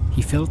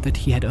 He felt that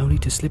he had only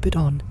to slip it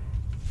on,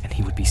 and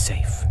he would be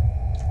safe.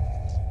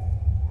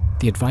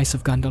 The advice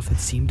of Gandalf had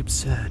seemed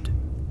absurd.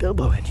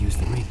 Bilbo had used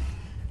the ring,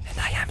 and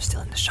I am still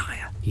in the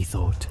Shire, he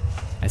thought,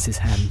 as his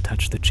hand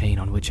touched the chain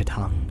on which it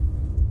hung.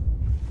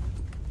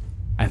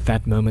 At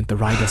that moment the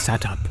rider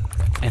sat up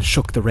and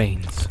shook the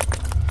reins.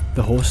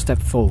 The horse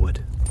stepped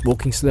forward,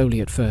 walking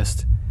slowly at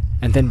first,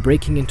 and then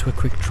breaking into a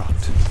quick trot.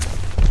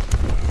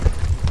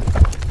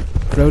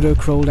 Frodo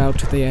crawled out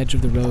to the edge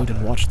of the road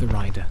and watched the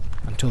rider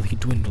until he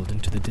dwindled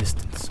into the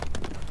distance.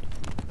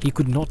 He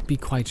could not be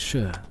quite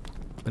sure,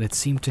 but it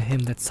seemed to him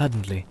that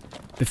suddenly,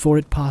 before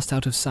it passed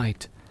out of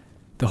sight,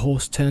 the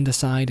horse turned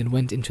aside and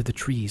went into the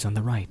trees on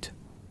the right.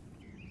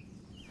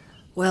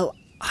 Well,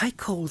 I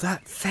call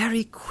that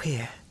very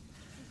queer,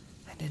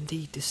 and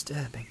indeed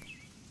disturbing,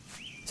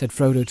 said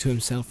Frodo to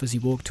himself as he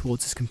walked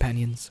towards his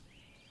companions.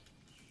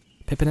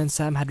 Pippin and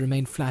Sam had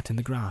remained flat in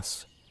the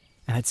grass,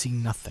 and had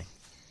seen nothing,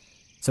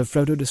 so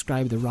Frodo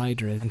described the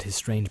rider and his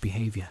strange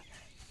behaviour.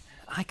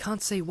 I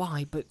can't say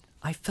why, but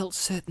I felt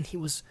certain he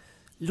was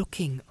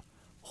looking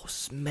or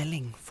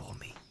smelling for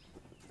me.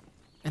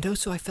 And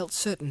also I felt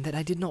certain that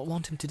I did not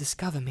want him to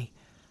discover me.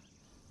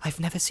 I've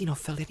never seen or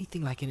felt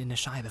anything like it in a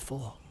Shire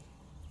before.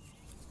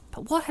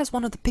 But what has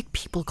one of the big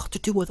people got to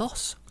do with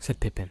us? Said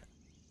Pippin.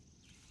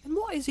 And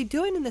what is he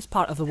doing in this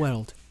part of the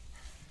world?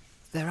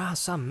 There are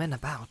some men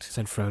about,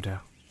 said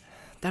Frodo.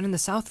 Down in the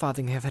South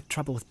Farthing they have had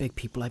trouble with big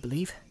people, I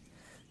believe.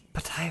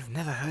 But I have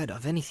never heard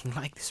of anything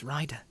like this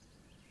rider.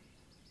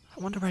 I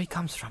wonder where he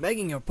comes from.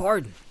 Begging your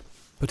pardon,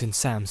 put in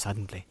Sam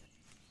suddenly.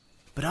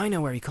 but I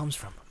know where he comes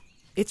from.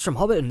 It's from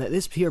Hobbiton that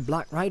this here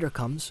Black Rider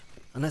comes,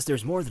 unless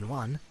there's more than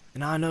one,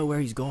 and I know where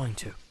he's going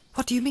to.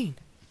 What do you mean?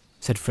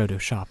 Said Frodo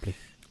sharply,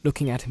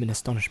 looking at him in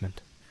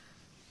astonishment.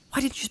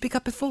 Why didn't you speak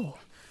up before?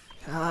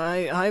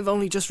 I've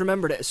only just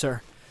remembered it,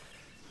 sir.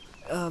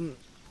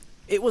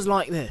 It was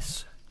like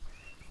this.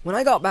 When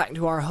I got back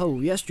to our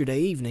hole yesterday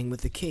evening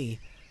with the key,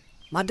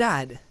 my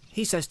dad,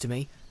 he says to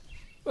me,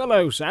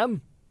 "Hello,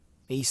 Sam,"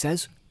 he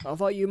says. "I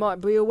thought you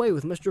might be away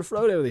with Mr.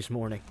 Frodo this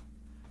morning.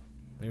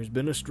 There's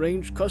been a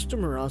strange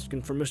customer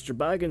asking for Mr.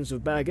 Baggins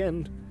of Bag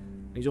End.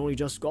 He's only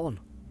just gone.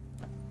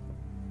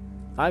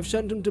 I've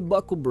sent him to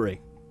Bucklebury.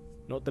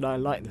 Not that I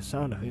like the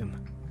sound of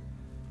him.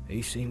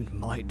 He seemed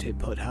mighty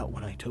put out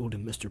when I told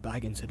him Mr.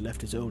 Baggins had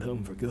left his old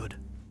home for good.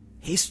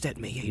 Hissed at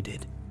me, he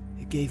did.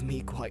 It gave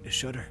me quite a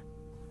shudder.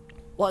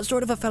 What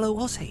sort of a fellow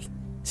was he?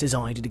 Says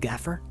I to the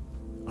gaffer.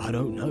 I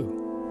don't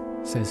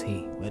know, says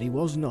he, but he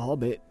wasn't a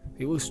hobbit.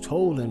 He was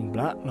tall and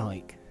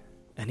black-like,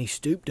 and he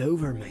stooped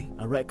over me.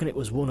 I reckon it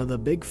was one of the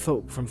big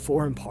folk from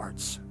foreign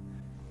parts.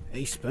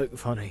 He spoke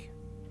funny.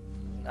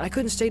 I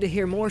couldn't stay to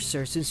hear more,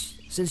 sir,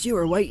 since you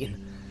were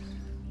waiting.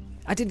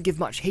 I didn't give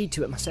much heed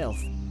to it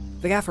myself.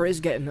 The gaffer is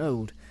getting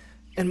old,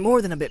 and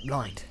more than a bit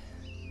blind.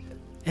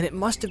 And it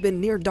must have been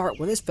near dark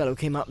when this fellow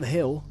came up the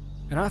hill,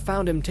 and I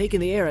found him taking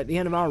the air at the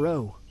end of our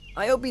row.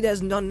 I hope he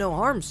hasn't done no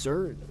harm,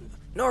 sir,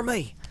 nor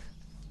me."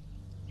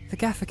 The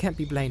gaffer can't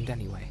be blamed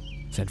anyway,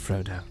 said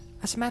Frodo.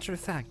 As a matter of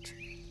fact,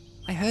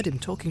 I heard him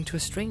talking to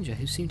a stranger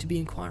who seemed to be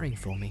inquiring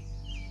for me,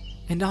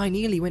 and I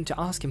nearly went to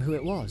ask him who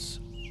it was.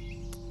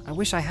 I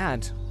wish I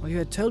had, or you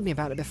had told me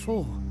about it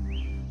before.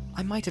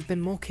 I might have been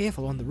more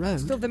careful on the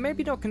road. Still, there may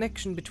be no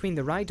connection between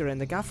the rider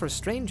and the gaffer's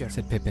stranger,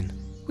 said Pippin.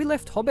 We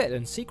left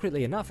Hobbiton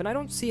secretly enough, and I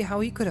don't see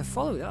how he could have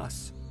followed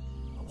us.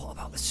 But what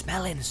about the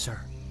smelling, sir?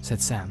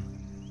 Said Sam.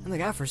 And the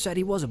gaffer said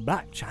he was a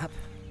black chap.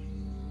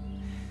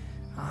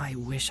 I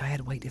wish I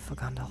had waited for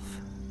Gandalf,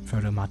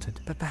 Frodo muttered.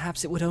 but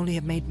perhaps it would only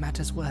have made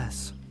matters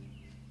worse.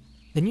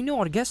 Then you know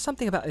or guess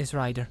something about this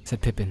rider,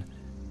 said Pippin,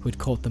 who had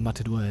caught the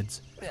muttered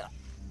words.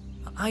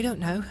 I don't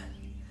know,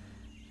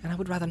 and I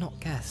would rather not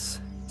guess,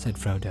 said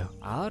Frodo.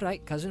 All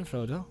right, Cousin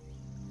Frodo.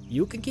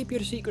 You can keep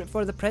your secret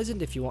for the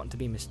present if you want to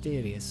be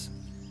mysterious.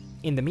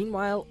 In the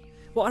meanwhile,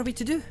 what are we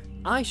to do?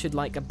 I should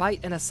like a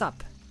bite and a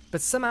sup,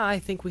 but somehow I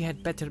think we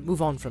had better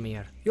move on from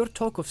here. Your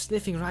talk of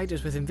sniffing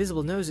riders with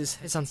invisible noses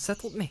has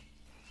unsettled me.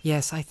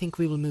 Yes, I think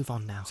we will move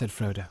on now, said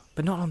Frodo.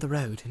 But not on the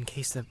road, in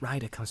case the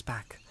rider comes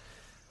back,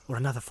 or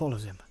another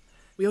follows him.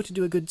 We ought to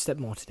do a good step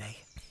more today.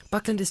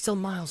 Buckland is still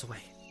miles away.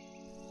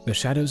 The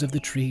shadows of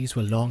the trees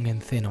were long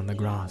and thin on the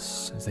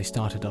grass as they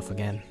started off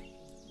again.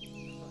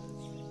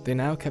 They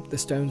now kept the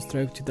stone's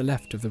throw to the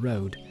left of the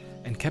road,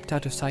 and kept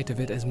out of sight of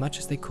it as much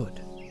as they could.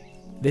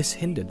 This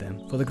hindered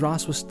them, for the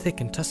grass was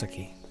thick and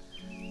tussocky,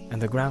 and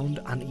the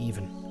ground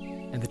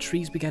uneven, and the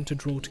trees began to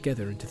draw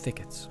together into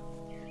thickets.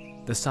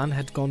 The sun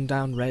had gone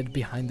down red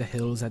behind the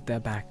hills at their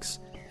backs,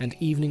 and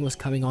evening was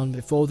coming on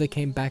before they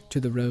came back to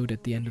the road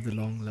at the end of the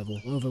long level,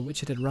 over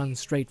which it had run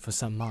straight for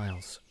some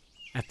miles.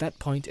 At that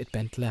point it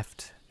bent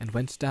left, and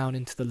went down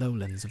into the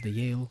lowlands of the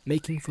Yale,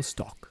 making for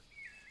Stock.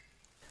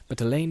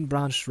 But a lane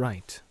branched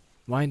right,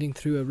 winding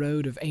through a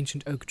road of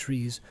ancient oak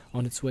trees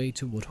on its way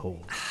to Woodhall.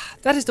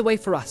 That is the way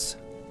for us,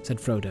 said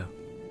Frodo.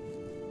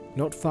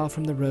 Not far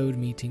from the road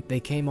meeting,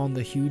 they came on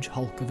the huge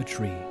hulk of a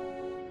tree.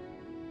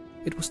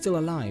 It was still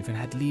alive and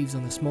had leaves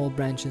on the small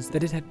branches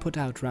that it had put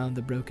out round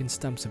the broken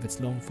stumps of its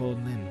long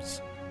fallen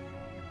limbs.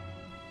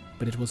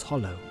 But it was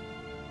hollow,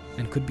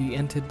 and could be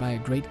entered by a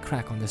great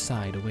crack on the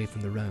side away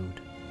from the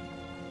road.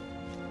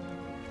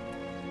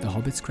 The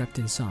hobbits crept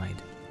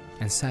inside,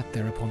 and sat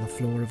there upon the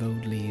floor of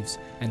old leaves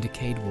and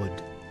decayed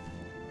wood.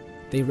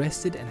 They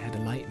rested and had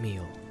a light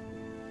meal,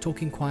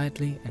 talking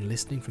quietly and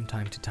listening from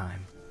time to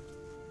time.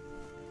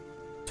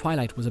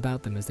 Twilight was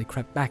about them as they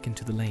crept back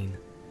into the lane.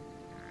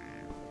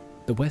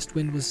 The west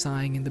wind was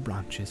sighing in the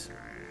branches.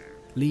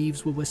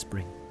 Leaves were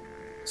whispering.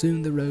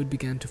 Soon the road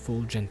began to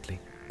fall gently,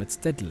 but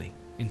steadily,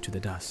 into the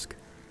dusk.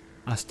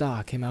 A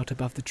star came out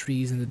above the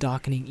trees in the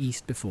darkening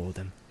east before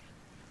them.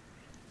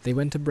 They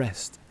went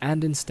abreast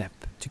and in step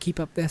to keep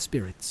up their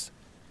spirits.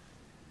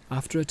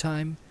 After a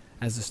time,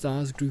 as the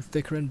stars grew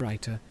thicker and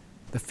brighter,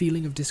 the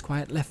feeling of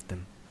disquiet left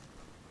them,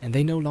 and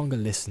they no longer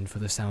listened for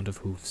the sound of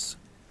hoofs,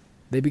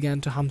 They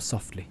began to hum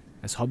softly,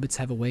 as hobbits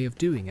have a way of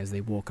doing as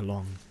they walk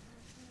along,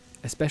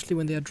 especially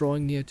when they are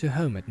drawing near to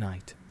home at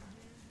night.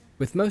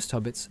 With most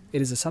hobbits,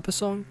 it is a supper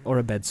song or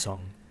a bed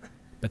song,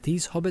 but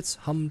these hobbits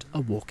hummed a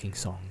walking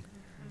song,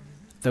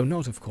 though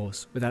not, of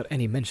course, without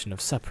any mention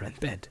of supper and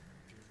bed.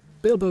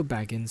 Bilbo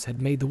Baggins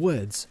had made the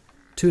words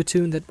to a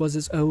tune that was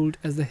as old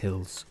as the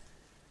hills,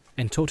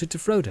 and taught it to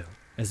Frodo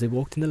as they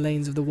walked in the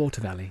lanes of the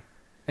Water Valley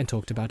and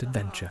talked about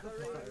adventure.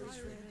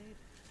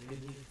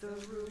 Beneath the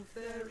roof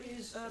there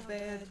is a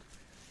bed,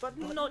 but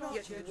not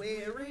yet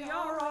weary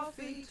are our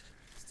feet.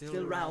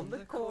 Still round the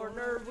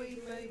corner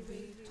we may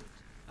meet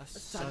a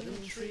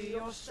sudden tree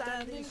or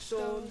standing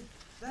stone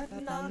that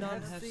none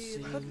hath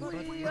seen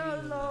but we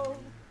alone.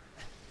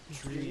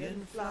 Tree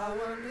and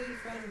flower,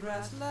 leaf and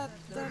grass, let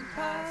them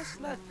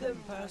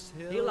pass,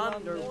 hill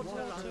under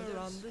water,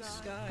 on the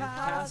sky.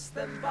 Pass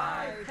them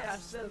by,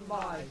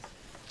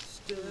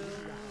 still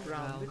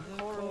round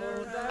the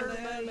corner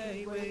there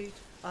may wait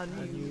a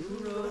new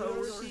road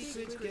or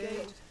secret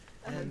gate.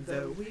 And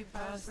though we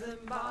pass them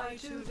by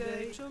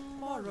today,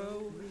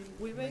 tomorrow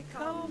we may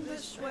come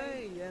this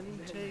way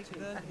and take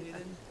the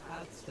hidden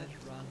paths that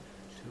run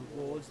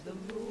towards the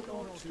moon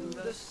or to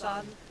the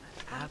sun.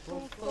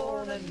 Apple,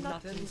 thorn, and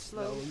nut and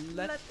slow,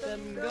 let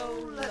them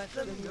go, let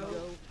them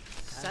go.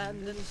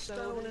 Sand and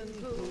stone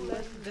and pool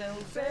and dell,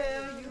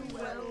 fare you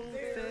well,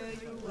 fare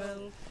you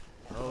well.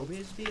 Home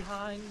is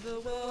behind, the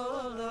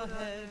world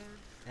ahead,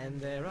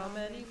 and there are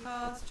many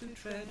paths to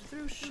tread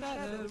through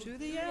shadow to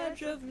the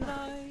edge of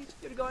night.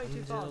 You're going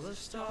too fast. Until the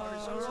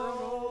stars are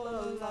all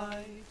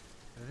alight.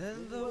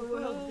 Then the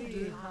world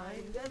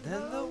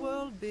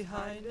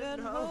behind,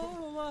 and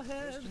home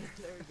ahead.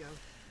 There we go.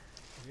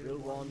 We'll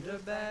wander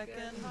back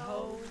and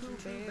home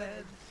to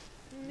bed.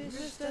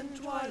 Mist and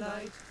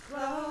twilight,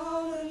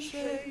 cloud and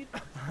shade,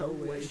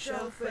 away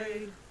shall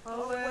fade,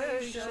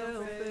 away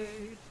shall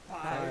fade.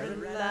 Fire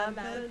and lamp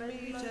and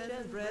meat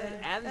and bread,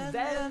 and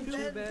then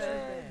to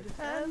bed,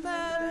 and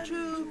then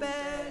to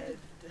bed.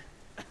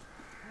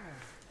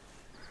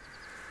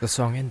 The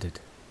song ended.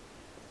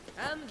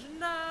 And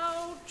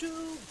now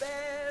to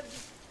bed,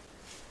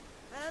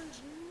 and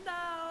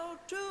now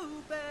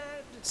to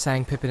bed.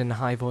 Sang Pippin in a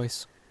high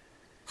voice.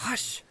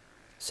 Hush,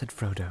 Said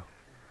Frodo.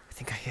 I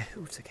think I hear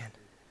hooves again.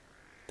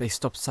 They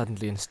stopped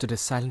suddenly and stood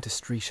as silent as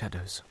tree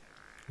shadows,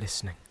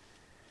 listening.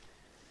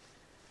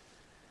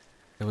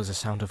 There was a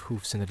sound of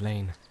hoofs in the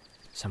lane,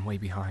 some way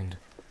behind,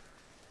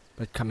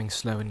 but coming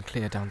slow and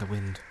clear down the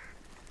wind.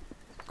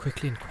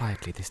 Quickly and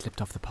quietly they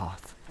slipped off the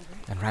path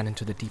and ran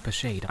into the deeper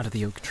shade under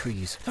the oak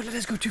trees. Don't let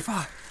us go too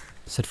far,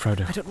 said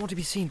Frodo. I don't want to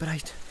be seen, but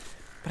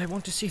I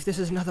want to see if this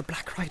is another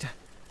Black Rider.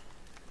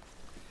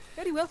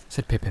 Very well,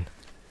 said Pippin.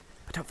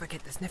 But don't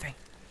forget the sniffing.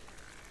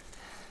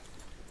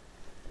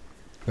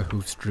 The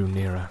hoofs drew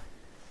nearer.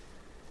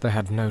 They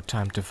had no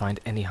time to find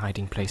any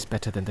hiding place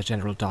better than the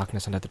general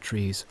darkness under the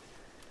trees.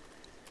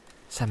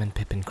 Sam and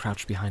Pippin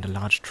crouched behind a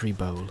large tree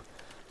bole,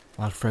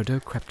 while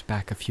Frodo crept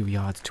back a few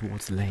yards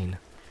towards the lane.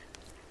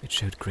 It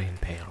showed grey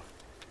and pale,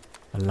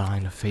 a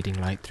line of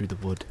fading light through the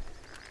wood.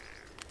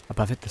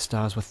 Above it the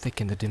stars were thick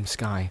in the dim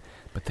sky,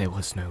 but there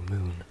was no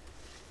moon.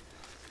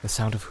 The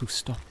sound of hoofs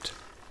stopped.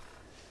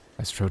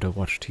 As Frodo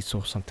watched, he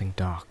saw something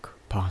dark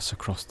pass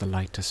across the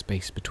lighter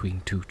space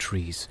between two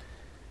trees,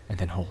 and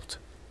then halt.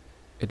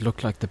 It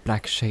looked like the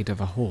black shade of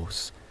a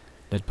horse,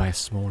 led by a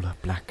smaller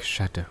black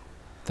shadow.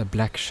 The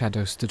black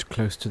shadow stood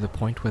close to the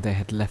point where they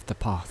had left the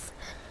path,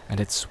 and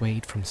it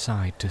swayed from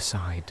side to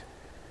side.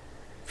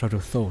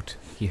 Frodo thought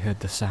he heard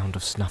the sound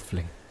of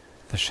snuffling.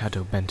 The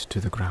shadow bent to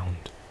the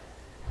ground,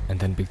 and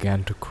then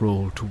began to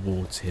crawl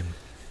towards him.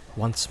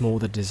 Once more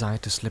the desire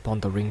to slip on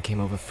the ring came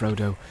over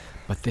Frodo,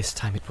 but this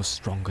time it was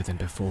stronger than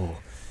before.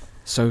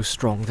 So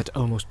strong that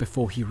almost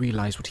before he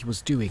realized what he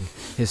was doing,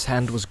 his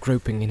hand was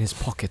groping in his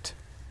pocket.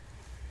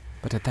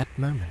 But at that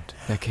moment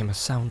there came a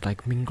sound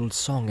like mingled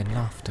song and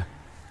laughter.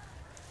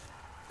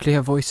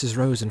 Clear voices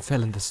rose and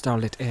fell in the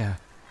starlit air.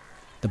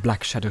 The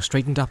black shadow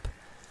straightened up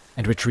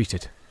and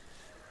retreated.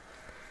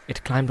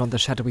 It climbed on the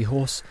shadowy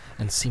horse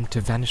and seemed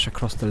to vanish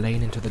across the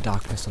lane into the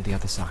darkness on the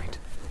other side.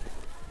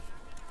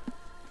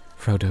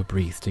 Frodo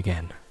breathed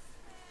again.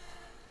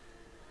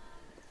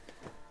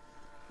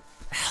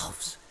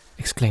 Elves!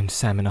 Exclaimed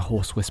Sam in a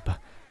hoarse whisper.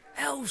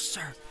 Elves,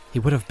 sir! He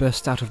would have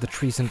burst out of the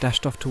trees and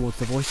dashed off towards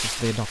the voices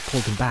if they had not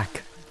called him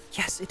back.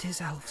 Yes, it is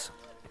elves,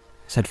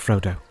 said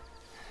Frodo.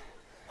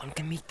 One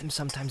can meet them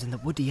sometimes in the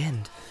woody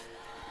end,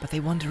 but they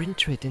wander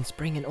into it in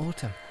spring and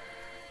autumn,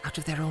 out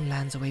of their own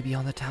lands away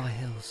beyond the Tower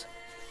Hills.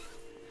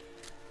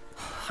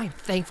 I'm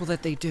thankful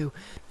that they do.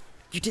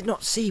 You did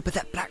not see, but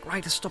that Black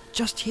Rider stopped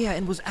just here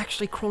and was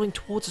actually crawling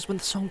towards us when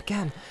the song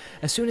began.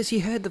 As soon as he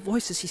heard the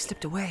voices, he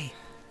slipped away.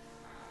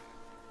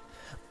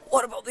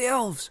 What about the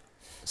elves?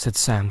 Said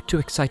Sam, too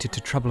excited to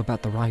trouble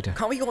about the rider.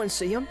 Can't we go and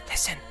see them?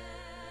 Listen.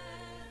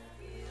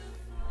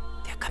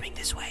 They're coming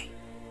this way,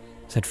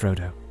 said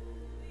Frodo.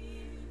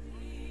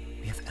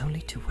 We have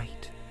only to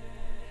wait.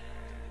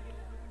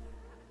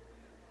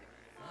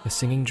 The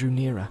singing drew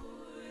nearer.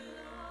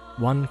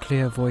 One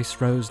clear voice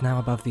rose now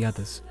above the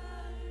others.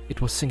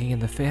 it was singing in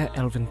the fair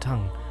elven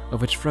tongue, of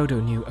which Frodo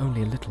knew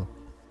only a little,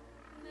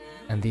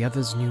 and the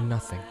others knew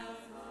nothing.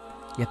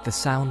 Yet the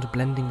sound,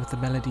 blending with the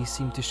melody,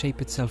 seemed to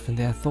shape itself in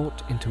their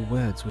thought into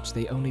words which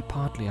they only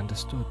partly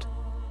understood.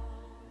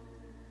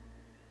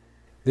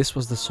 This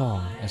was the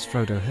song as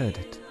Frodo heard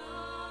it.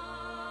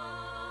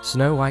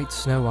 Snow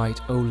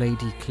White, O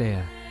Lady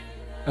clear,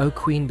 O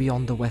Queen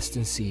beyond the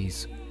western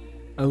seas,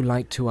 O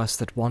light to us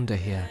that wander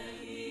here,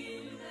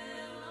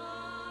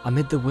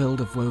 amid the world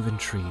of woven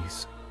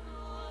trees.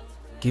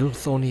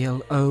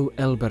 Gilthorniel, O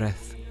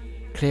Elbereth,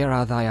 clear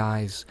are thy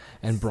eyes,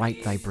 and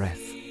bright thy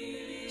breath.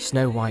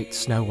 Snow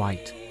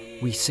White,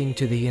 we sing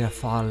to thee in a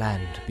far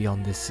land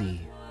beyond the sea.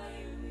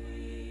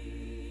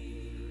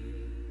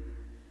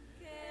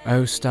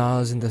 O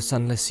stars in the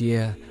sunless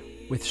year,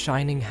 with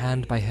shining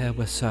hand by her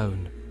were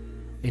sown,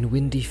 in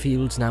windy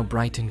fields now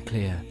bright and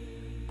clear,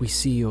 we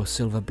see your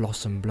silver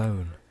blossom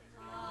blown.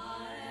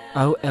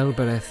 O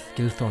Elbereth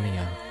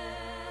Gilthorniel,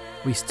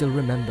 we still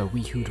remember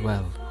we who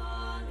dwell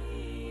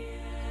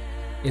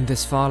in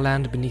this far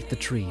land beneath the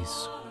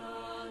trees,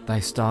 thy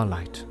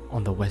starlight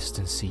on the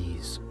western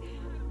seas.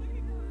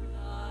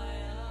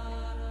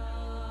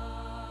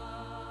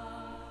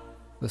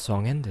 The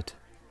song ended.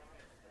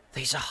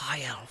 These are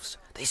high elves.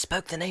 They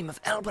spoke the name of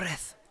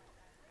Elbereth,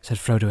 said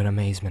Frodo in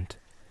amazement.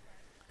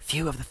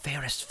 Few of the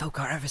fairest folk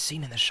are ever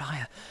seen in the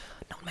Shire.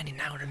 Not many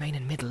now remain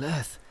in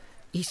Middle-earth,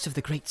 east of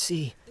the Great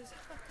Sea.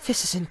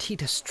 This is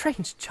indeed a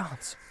strange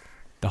chance.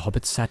 The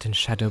hobbits sat in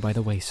shadow by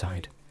the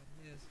wayside.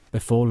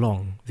 Before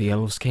long, the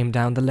elves came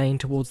down the lane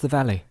towards the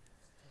valley.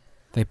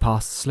 They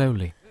passed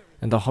slowly,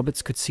 and the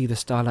hobbits could see the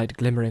starlight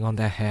glimmering on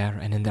their hair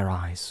and in their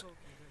eyes.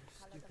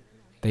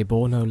 They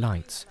bore no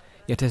lights,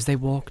 yet as they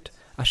walked,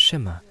 a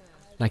shimmer,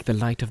 like the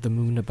light of the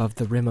moon above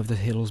the rim of the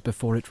hills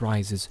before it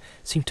rises,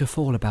 seemed to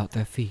fall about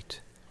their feet.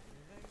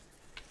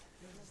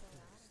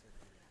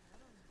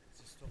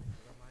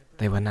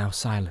 They were now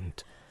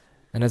silent,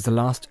 and as the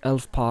last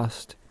elf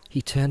passed,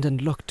 he turned and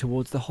looked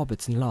towards the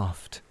hobbits and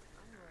laughed.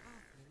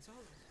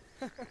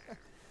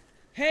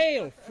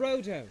 Hail,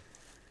 Frodo!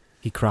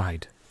 He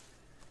cried.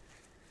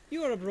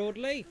 You are abroad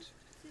late.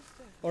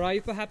 Or are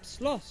you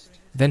perhaps lost?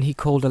 Then he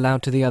called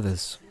aloud to the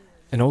others,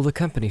 and all the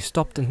company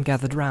stopped and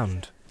gathered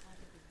round.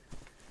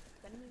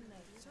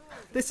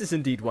 This is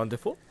indeed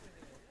wonderful,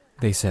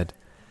 they said.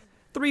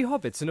 3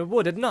 hobbits in a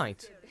wood at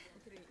night.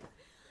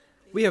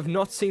 We have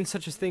not seen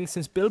such a thing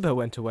since Bilbo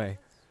went away.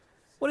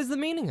 What is the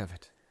meaning of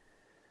it?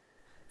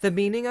 The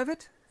meaning of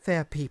it,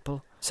 fair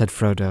people, said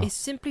Frodo, is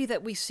simply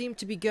that we seem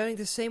to be going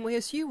the same way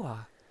as you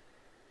are.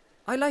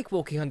 I like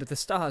walking under the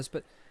stars,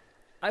 but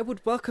I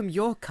would welcome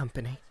your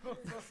company.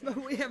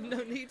 But we have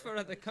no need for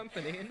other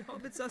company, and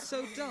hobbits are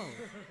so dull.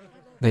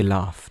 They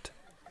laughed.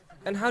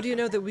 And how do you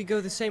know that we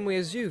go the same way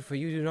as you, for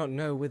you do not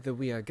know whither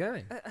we are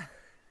going?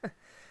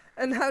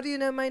 And how do you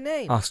know my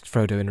name? Asked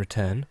Frodo in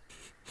return.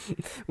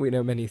 We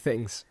know many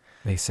things,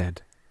 they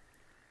said.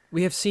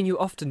 We have seen you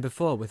often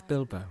before with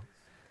Bilbo,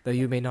 though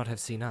you may not have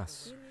seen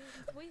us.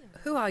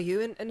 Who are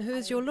you, and who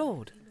is your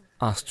lord?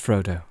 Asked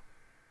Frodo.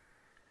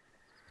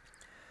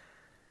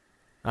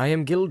 I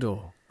am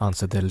Gildor,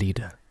 answered their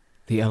leader,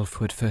 the elf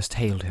who had first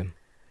hailed him.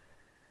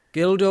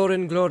 Gildor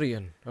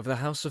Inglorion, of the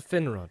house of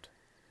Finrod.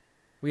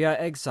 We are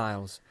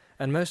exiles,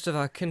 and most of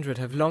our kindred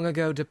have long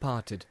ago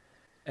departed,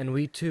 and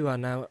we too are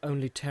now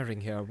only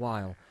tarrying here a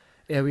while,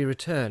 ere we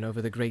return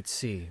over the great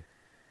sea.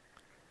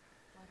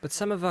 But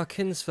some of our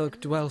kinsfolk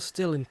dwell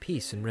still in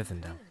peace in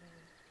Rivendell.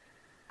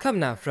 Come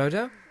now,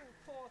 Frodo.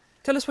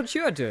 Tell us what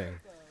you are doing,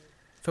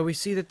 for we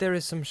see that there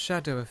is some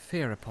shadow of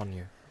fear upon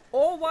you.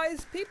 All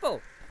wise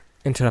people,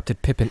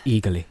 interrupted Pippin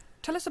eagerly.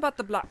 Tell us about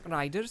the Black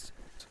Riders.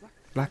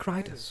 Black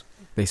Riders?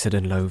 They said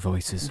in low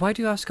voices. Why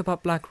do you ask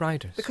about Black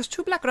Riders? Because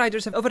 2 Black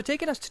Riders have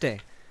overtaken us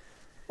today.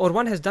 Or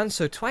one has done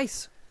so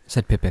twice,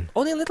 said Pippin.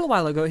 Only a little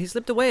while ago he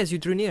slipped away as you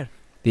drew near.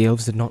 The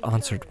elves did not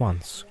answer at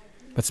once,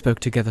 but spoke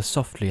together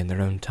softly in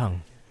their own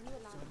tongue.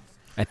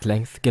 At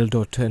length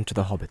Gildor turned to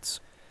the hobbits.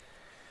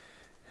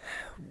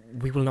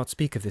 We will not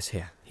speak of this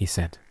here, he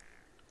said.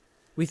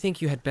 We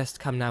think you had best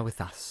come now with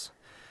us.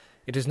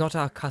 It is not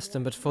our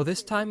custom, but for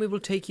this time we will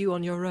take you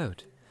on your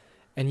road,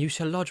 and you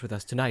shall lodge with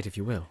us tonight if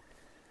you will.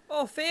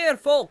 Oh, fair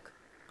folk!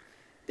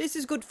 This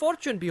is good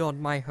fortune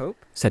beyond my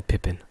hope, said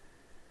Pippin.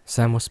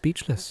 Sam was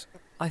speechless.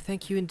 I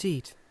thank you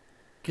indeed,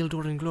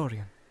 Gildor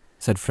Inglorion,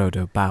 said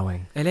Frodo,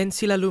 bowing. Elen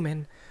sila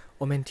lumen,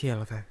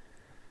 omentielve.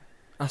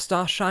 Our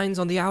star shines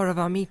on the hour of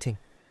our meeting,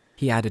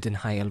 he added in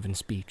High Elven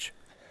speech.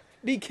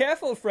 Be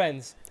careful,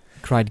 friends,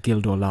 cried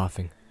Gildor,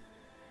 laughing.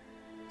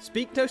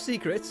 Speak no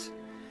secrets.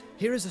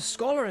 Here is a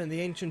scholar in the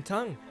ancient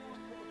tongue.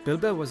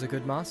 Bilbo was a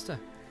good master.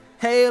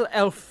 Hail,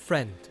 elf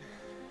friend,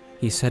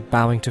 he said,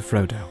 bowing to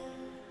Frodo.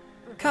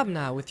 Come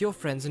now with your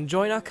friends and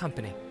join our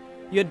company.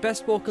 You had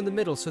best walk in the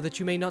middle so that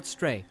you may not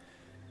stray.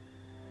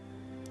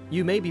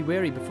 You may be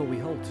weary before we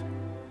halt.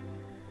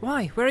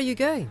 Why, where are you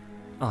going?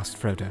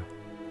 Asked Frodo.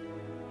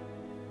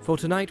 For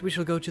tonight we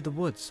shall go to the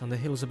woods on the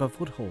hills above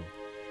Woodhall.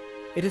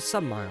 It is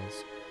some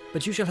miles,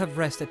 but you shall have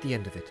rest at the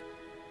end of it,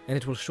 and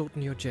it will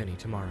shorten your journey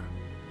tomorrow.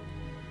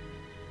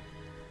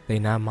 They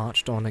now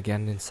marched on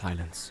again in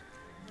silence,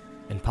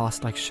 and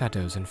passed like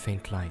shadows and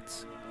faint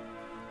lights.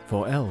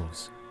 For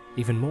elves,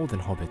 even more than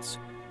hobbits,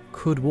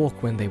 could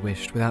walk when they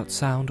wished without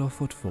sound or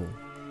footfall.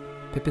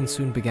 Pippin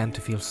soon began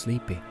to feel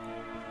sleepy,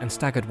 and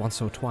staggered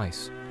once or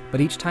twice,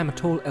 but each time a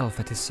tall elf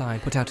at his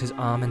side put out his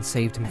arm and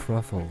saved him from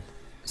a fall.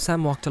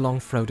 Sam walked along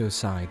Frodo's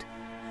side,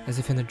 as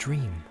if in a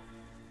dream,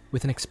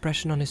 with an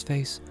expression on his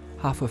face,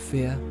 half of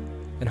fear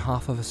and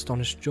half of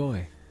astonished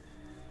joy.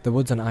 The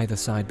woods on either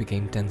side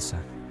became denser.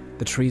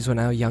 The trees were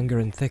now younger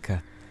and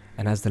thicker,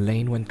 and as the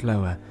lane went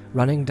lower,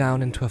 running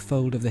down into a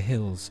fold of the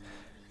hills,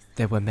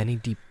 there were many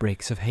deep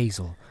breaks of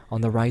hazel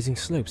on the rising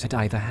slopes at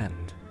either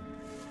hand.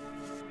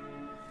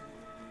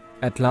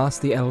 At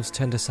last the elves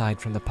turned aside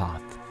from the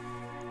path.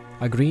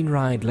 A green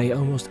ride lay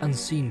almost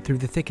unseen through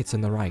the thickets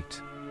on the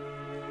right,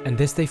 and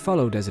this they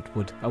followed as it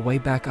would, away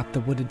back up the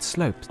wooded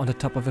slopes on the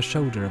top of a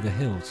shoulder of the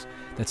hills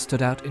that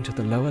stood out into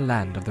the lower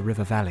land of the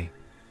river valley.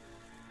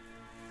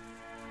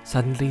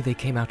 Suddenly they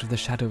came out of the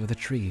shadow of the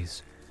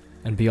trees,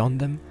 and beyond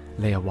them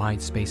lay a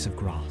wide space of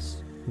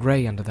grass,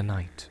 grey under the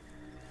night.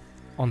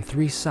 On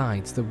three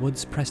sides the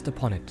woods pressed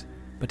upon it,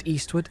 but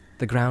eastward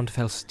the ground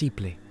fell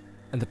steeply,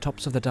 and the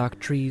tops of the dark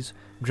trees,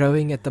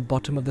 growing at the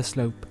bottom of the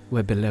slope,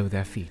 were below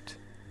their feet.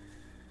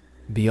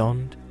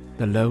 Beyond,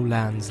 the low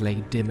lands lay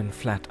dim and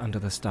flat under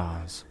the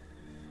stars.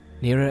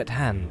 Nearer at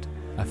hand,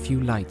 a few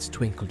lights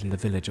twinkled in the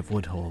village of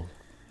Woodhall.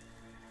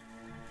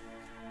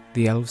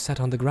 The elves sat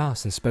on the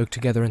grass and spoke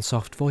together in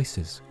soft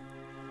voices.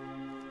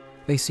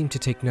 They seemed to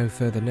take no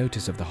further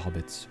notice of the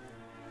hobbits.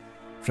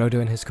 Frodo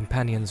and his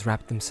companions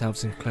wrapped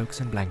themselves in cloaks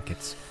and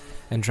blankets,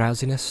 and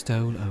drowsiness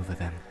stole over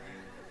them.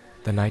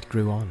 The night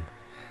grew on,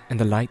 and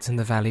the lights in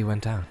the valley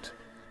went out.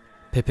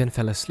 Pippin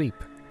fell asleep,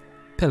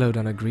 pillowed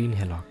on a green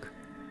hillock.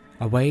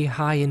 Away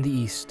high in the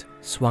east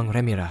swung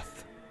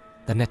Remirath,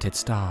 the netted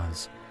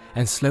stars,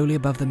 and slowly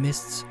above the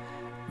mists,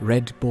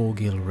 red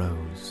Borgil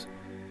rose,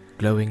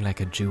 glowing like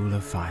a jewel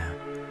of fire.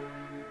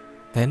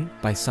 Then,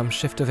 by some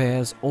shift of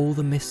airs, all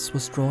the mists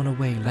was drawn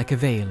away like a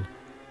veil,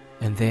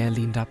 and there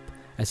leaned up,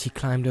 as he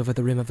climbed over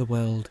the rim of the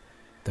world,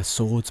 the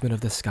swordsman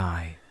of the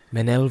sky,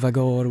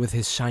 Menelvagor with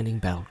his shining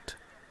belt.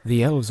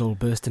 The elves all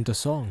burst into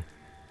song.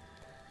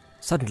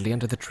 Suddenly,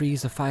 under the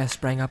trees, a fire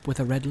sprang up with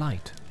a red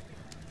light.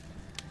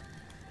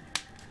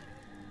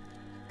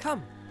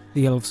 Come,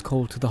 The elves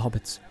called to the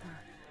hobbits.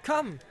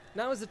 come!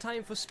 Now is the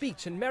time for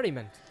speech and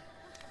merriment.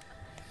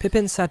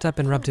 Pippin sat up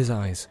and rubbed his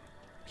eyes.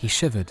 He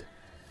shivered,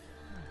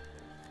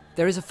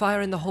 There is a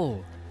fire in the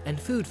hall, and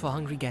food for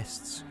hungry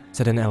guests.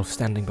 said an elf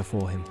standing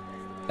before him.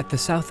 At the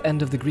south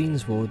end of the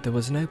greensward there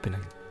was an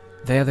opening.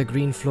 There the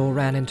green floor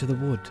ran into the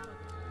wood,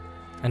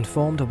 and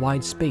formed a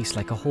wide space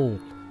like a hall,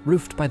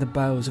 roofed by the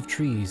boughs of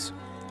trees.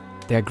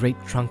 Their great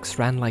trunks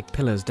ran like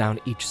pillars down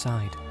each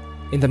side.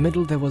 In the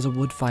middle there was a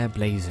wood fire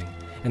blazing,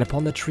 and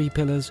upon the tree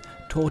pillars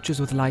torches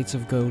with lights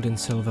of gold and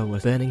silver were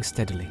burning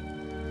steadily.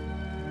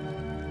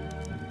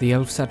 The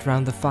elves sat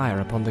round the fire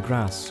upon the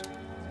grass,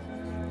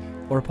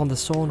 or upon the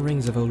sawn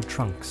rings of old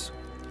trunks.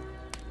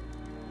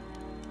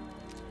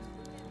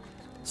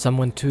 Some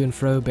went to and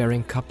fro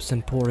bearing cups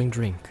and pouring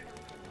drink.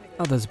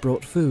 Others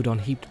brought food on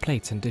heaped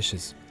plates and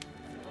dishes.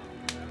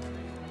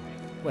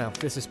 Well,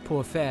 this is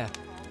poor fare,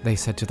 They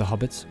said to the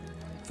hobbits.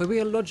 for we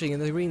are lodging in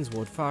the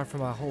greensward far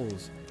from our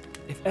halls.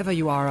 If ever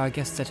you are our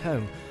guests at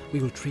home, we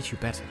will treat you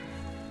better.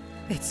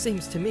 It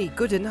seems to me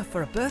good enough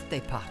for a birthday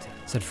party,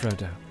 Said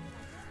Frodo.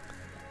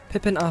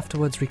 Pippin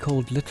afterwards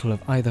recalled little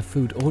of either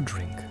food or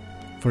drink,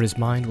 for his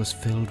mind was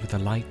filled with the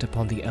light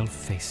upon the elf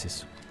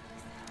faces,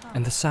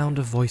 and the sound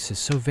of voices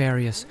so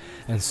various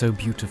and so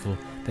beautiful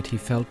that he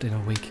felt in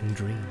a waking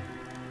dream.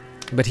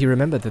 But he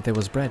remembered that there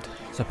was bread,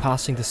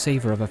 surpassing the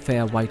savour of a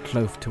fair white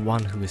loaf to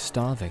one who is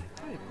starving,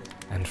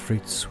 and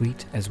fruits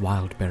sweet as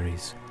wild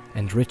berries,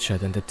 and richer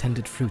than the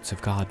tended fruits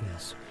of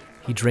gardens.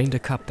 He drained a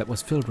cup that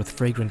was filled with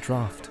fragrant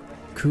draught,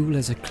 cool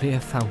as a clear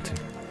fountain,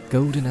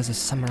 golden as a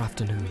summer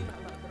afternoon.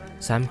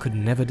 Sam could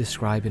never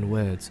describe in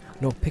words,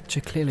 nor picture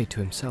clearly to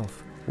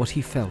himself, what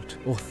he felt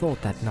or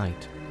thought that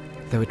night,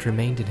 though it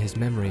remained in his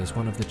memory as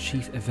one of the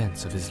chief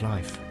events of his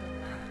life.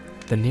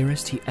 The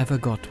nearest he ever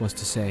got was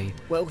to say,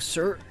 Well,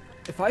 sir,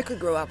 if I could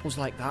grow apples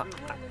like that,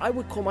 I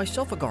would call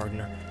myself a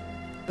gardener.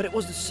 But it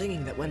was the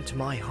singing that went to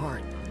my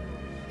heart,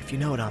 if you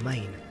know what I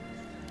mean.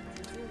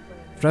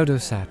 Frodo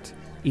sat,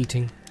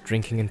 eating,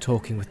 drinking and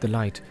talking with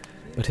delight,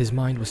 but his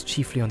mind was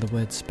chiefly on the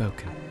words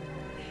spoken.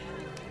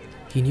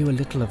 He knew a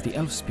little of the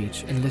elf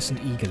speech and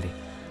listened eagerly.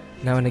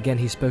 Now and again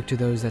he spoke to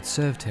those that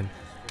served him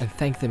and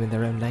thanked them in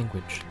their own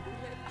language.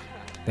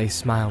 They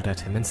smiled at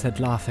him and said,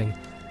 laughing.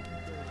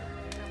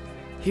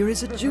 Here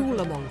is a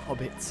jewel among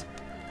hobbits.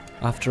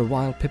 After a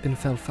while Pippin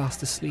fell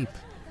fast asleep,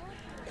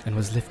 and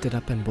was lifted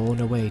up and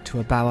borne away to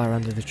a bower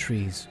under the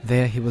trees.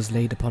 There he was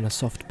laid upon a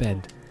soft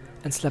bed,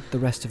 and slept the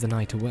rest of the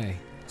night away.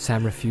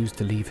 Sam refused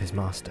to leave his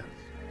master.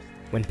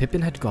 When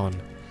Pippin had gone,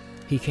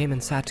 he came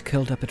and sat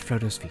curled up at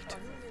Frodo's feet,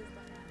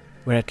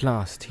 where at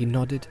last he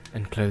nodded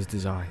and closed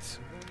his eyes.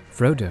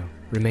 Frodo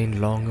remained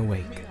long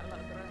awake,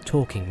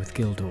 talking with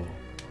Gildor.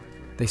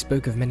 They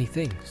spoke of many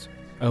things,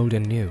 old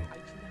and new,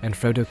 and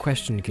Frodo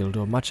questioned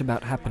Gildor much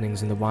about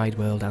happenings in the wide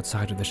world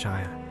outside of the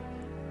Shire.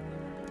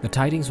 The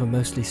tidings were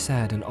mostly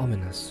sad and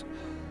ominous,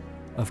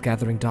 of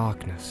gathering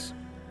darkness,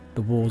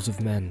 the wars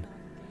of men,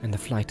 and the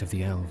flight of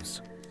the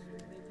elves.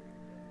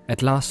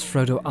 At last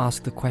Frodo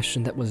asked the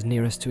question that was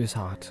nearest to his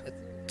heart.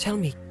 Tell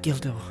me,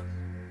 Gildor,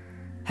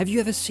 have you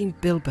ever seen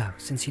Bilbo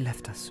since he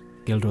left us?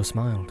 Gildor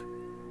smiled.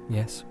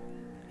 Yes,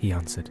 he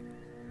answered.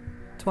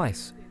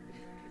 Twice.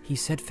 He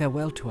said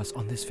farewell to us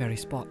on this very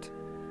spot.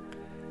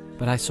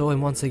 But I saw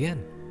him once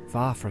again,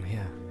 far from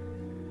here.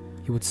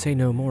 He would say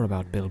no more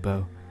about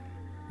Bilbo,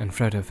 and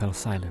Frodo fell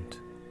silent.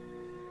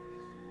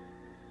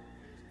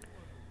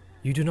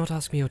 You do not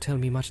ask me or tell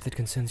me much that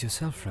concerns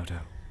yourself, Frodo,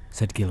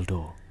 said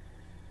Gildor.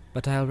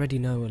 But I already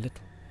know a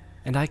little,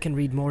 and I can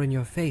read more in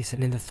your face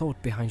and in the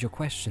thought behind your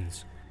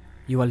questions.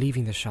 You are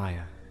leaving the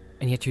Shire,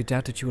 and yet you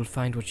doubt that you will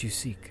find what you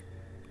seek,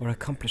 or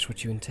accomplish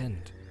what you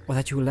intend, or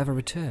that you will ever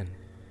return.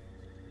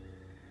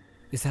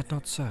 Is that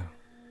not so?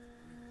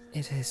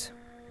 It is,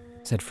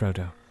 said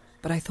Frodo.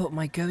 But I thought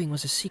my going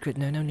was a secret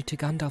known only to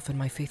Gandalf and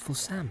my faithful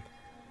Sam.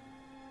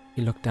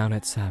 He looked down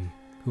at Sam,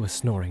 who was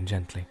snoring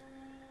gently.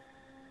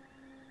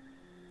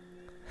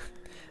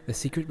 The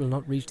secret will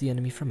not reach the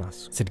enemy from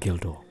us, said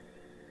Gildor.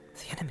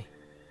 The enemy?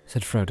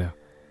 Said Frodo.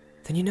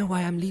 Then you know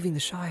why I'm leaving the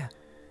Shire.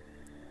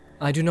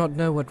 I do not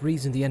know what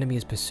reason the enemy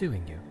is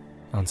pursuing you,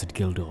 answered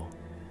Gildor,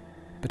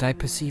 but I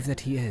perceive that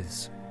he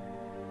is.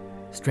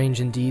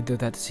 Strange indeed though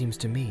that seems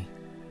to me,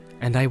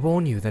 and I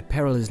warn you that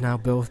peril is now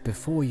both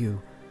before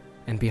you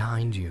and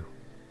behind you,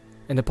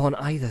 and upon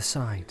either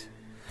side.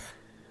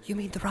 You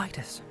mean the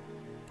Riders?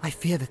 I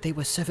fear that they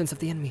were servants of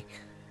the enemy.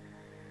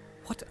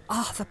 What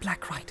are the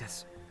Black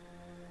Riders?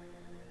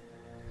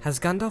 Has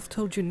Gandalf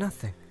told you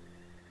nothing?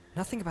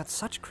 Nothing about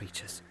such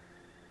creatures.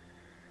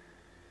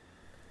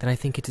 Then I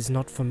think it is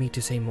not for me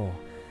to say more,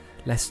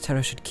 lest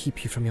terror should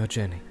keep you from your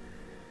journey.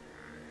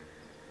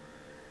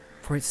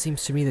 For it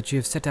seems to me that you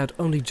have set out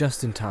only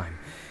just in time,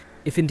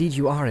 if indeed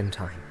you are in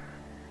time.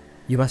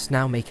 You must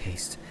now make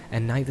haste,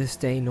 and neither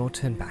stay nor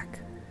turn back,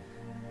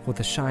 for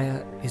the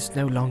Shire is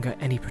no longer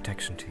any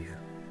protection to you.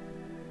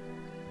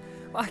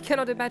 I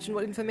cannot imagine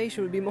what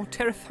information would be more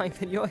terrifying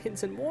than your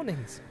hints and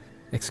warnings,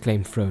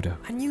 exclaimed Frodo.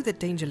 I knew that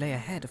danger lay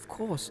ahead, of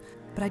course,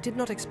 but I did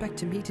not expect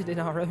to meet it in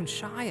our own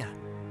Shire.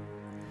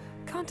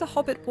 Can't a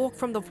hobbit walk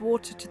from the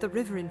water to the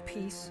river in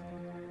peace?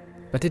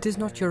 But it is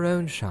not your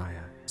own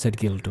Shire, said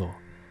Gildor.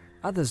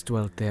 Others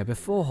dwelt there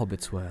before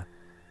hobbits were,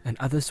 and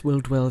others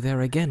will dwell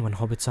there again when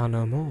hobbits are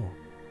no more.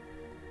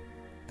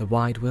 The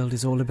wide world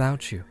is all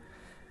about you.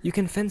 You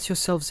can fence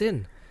yourselves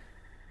in,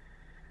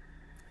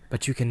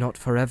 but you cannot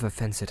forever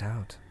fence it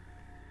out.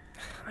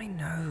 I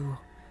know,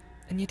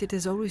 and yet it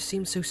has always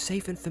seemed so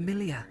safe and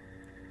familiar.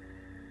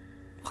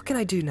 What can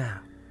I do now?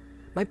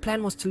 My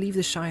plan was to leave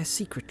the Shire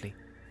secretly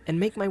and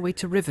make my way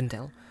to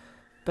Rivendell,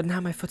 but now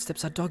my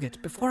footsteps are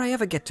dogged before I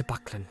ever get to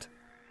Buckland.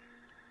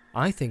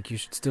 I think you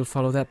should still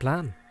follow that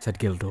plan, said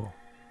Gildor.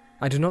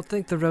 I do not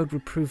think the road will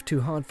prove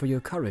too hard for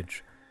your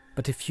courage,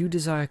 but if you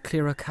desire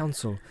clearer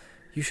counsel,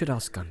 you should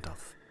ask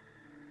Gandalf.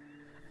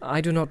 I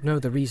do not know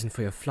the reason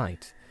for your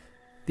flight.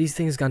 These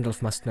things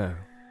Gandalf must know.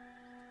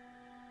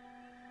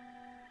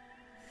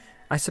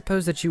 I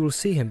suppose that you will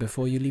see him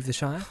before you leave the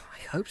Shire?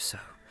 I hope so.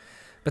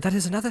 But that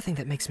is another thing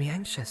that makes me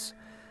anxious.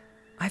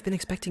 I've been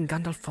expecting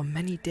Gandalf for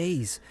many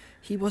days.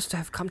 He was to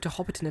have come to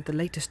Hobbiton at the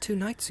latest 2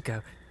 nights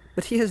ago,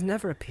 but he has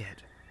never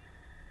appeared.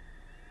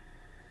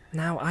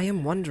 Now I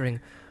am wondering,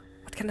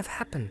 what can have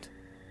happened?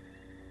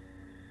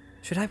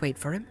 Should I wait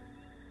for him?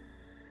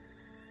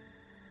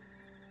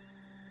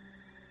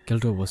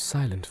 Gildor was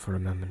silent for a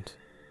moment.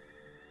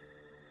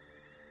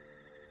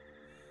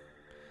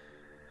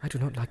 I do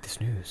not like this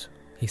news,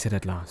 he said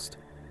at last.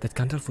 That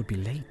Gandalf would be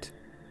late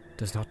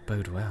does not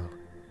bode well.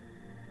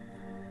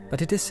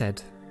 But it is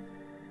said,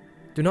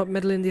 do not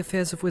meddle in the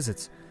affairs of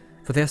wizards,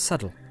 for they are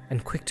subtle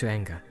and quick to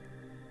anger.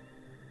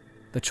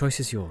 The choice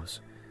is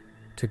yours,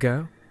 to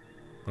go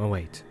or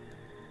wait.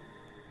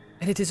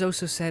 And it is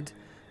also said,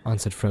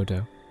 answered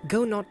Frodo,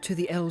 go not to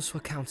the elves for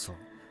counsel,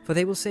 for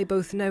they will say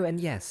both no and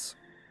yes.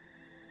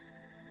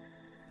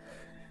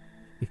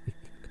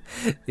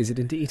 Is it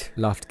indeed?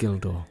 Laughed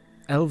Gildor.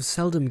 Elves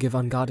seldom give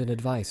unguarded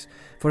advice,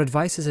 for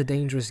advice is a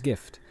dangerous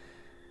gift,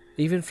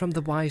 even from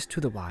the wise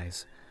to the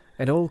wise,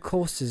 and all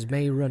courses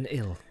may run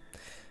ill.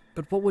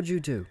 But what would you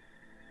do?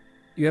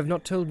 You have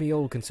not told me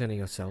all concerning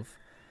yourself,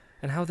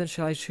 and how then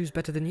shall I choose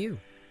better than you?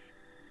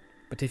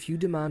 But if you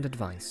demand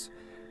advice,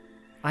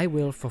 I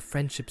will, for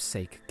friendship's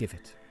sake, give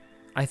it.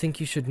 I think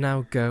you should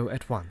now go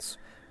at once,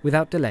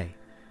 without delay,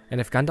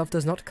 and if Gandalf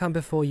does not come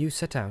before you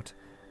set out,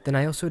 then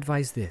I also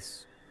advise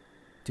this.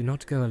 Do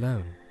not go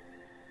alone.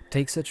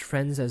 Take such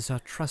friends as are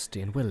trusty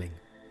and willing.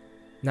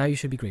 Now you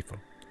should be grateful,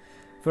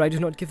 for I do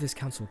not give this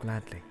counsel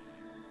gladly.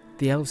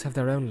 The elves have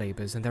their own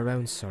labours and their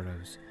own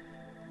sorrows,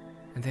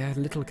 and they are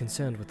little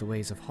concerned with the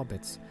ways of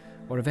hobbits,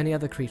 or of any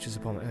other creatures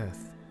upon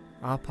earth.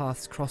 Our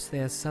paths cross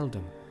theirs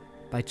seldom,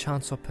 by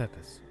chance or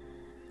purpose.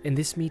 In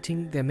this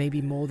meeting there may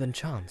be more than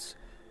chance,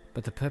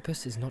 but the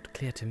purpose is not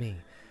clear to me,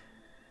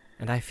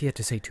 and I fear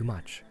to say too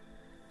much.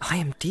 I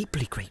am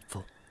deeply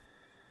grateful,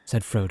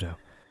 said Frodo.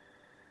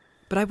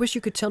 but I wish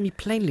you could tell me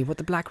plainly what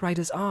the Black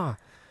Riders are.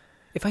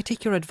 If I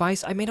take your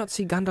advice, I may not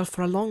see Gandalf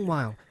for a long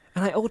while,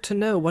 and I ought to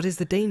know what is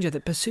the danger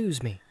that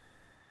pursues me.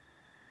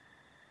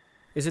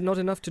 Is it not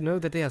enough to know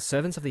that they are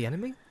servants of the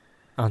enemy?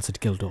 Answered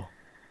Gildor.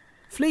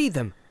 Flee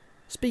them!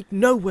 Speak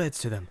no words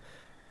to them.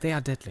 They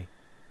are deadly.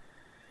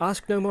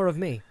 Ask no more of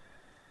me.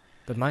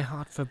 But my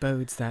heart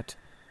forebodes that,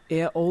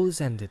 ere all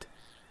is ended,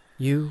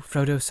 you,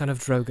 Frodo, son of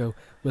Drogo,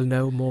 will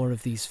know more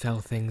of these fell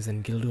things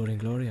than Gildor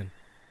Inglorion.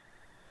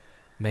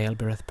 May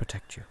Elbereth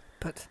protect you.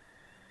 But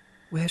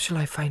where shall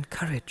I find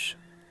courage?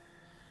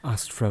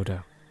 Asked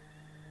Frodo.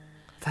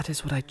 That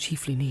is what I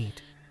chiefly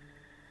need.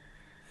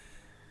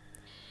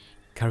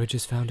 Courage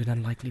is found in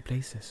unlikely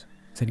places,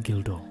 said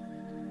Gildor.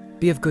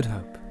 Be of good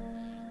hope.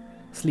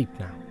 Sleep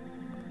now.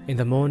 In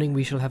the morning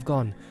we shall have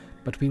gone,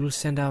 but we will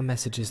send our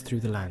messages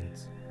through the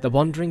lands. The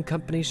wandering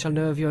companies shall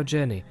know of your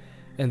journey,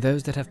 and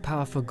those that have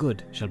power for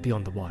good shall be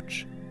on the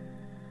watch.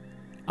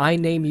 I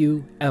name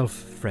you Elf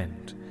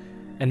Friend,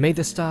 and may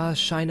the stars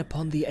shine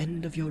upon the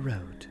end of your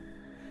road.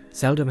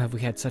 Seldom have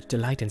we had such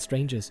delight in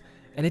strangers,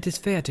 and it is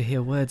fair to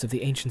hear words of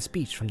the ancient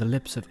speech from the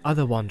lips of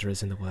other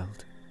wanderers in the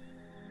world.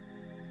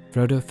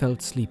 Frodo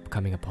felt sleep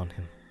coming upon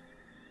him,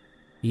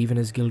 even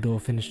as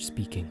Gildor finished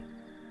speaking.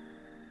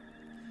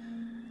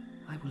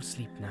 I will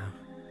sleep now,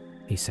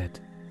 he said,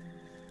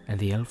 and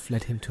the elf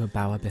led him to a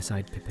bower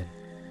beside Pippin.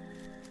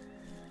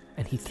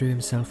 And he threw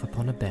himself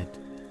upon a bed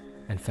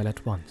and fell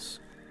at once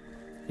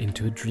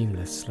into a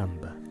dreamless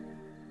slumber.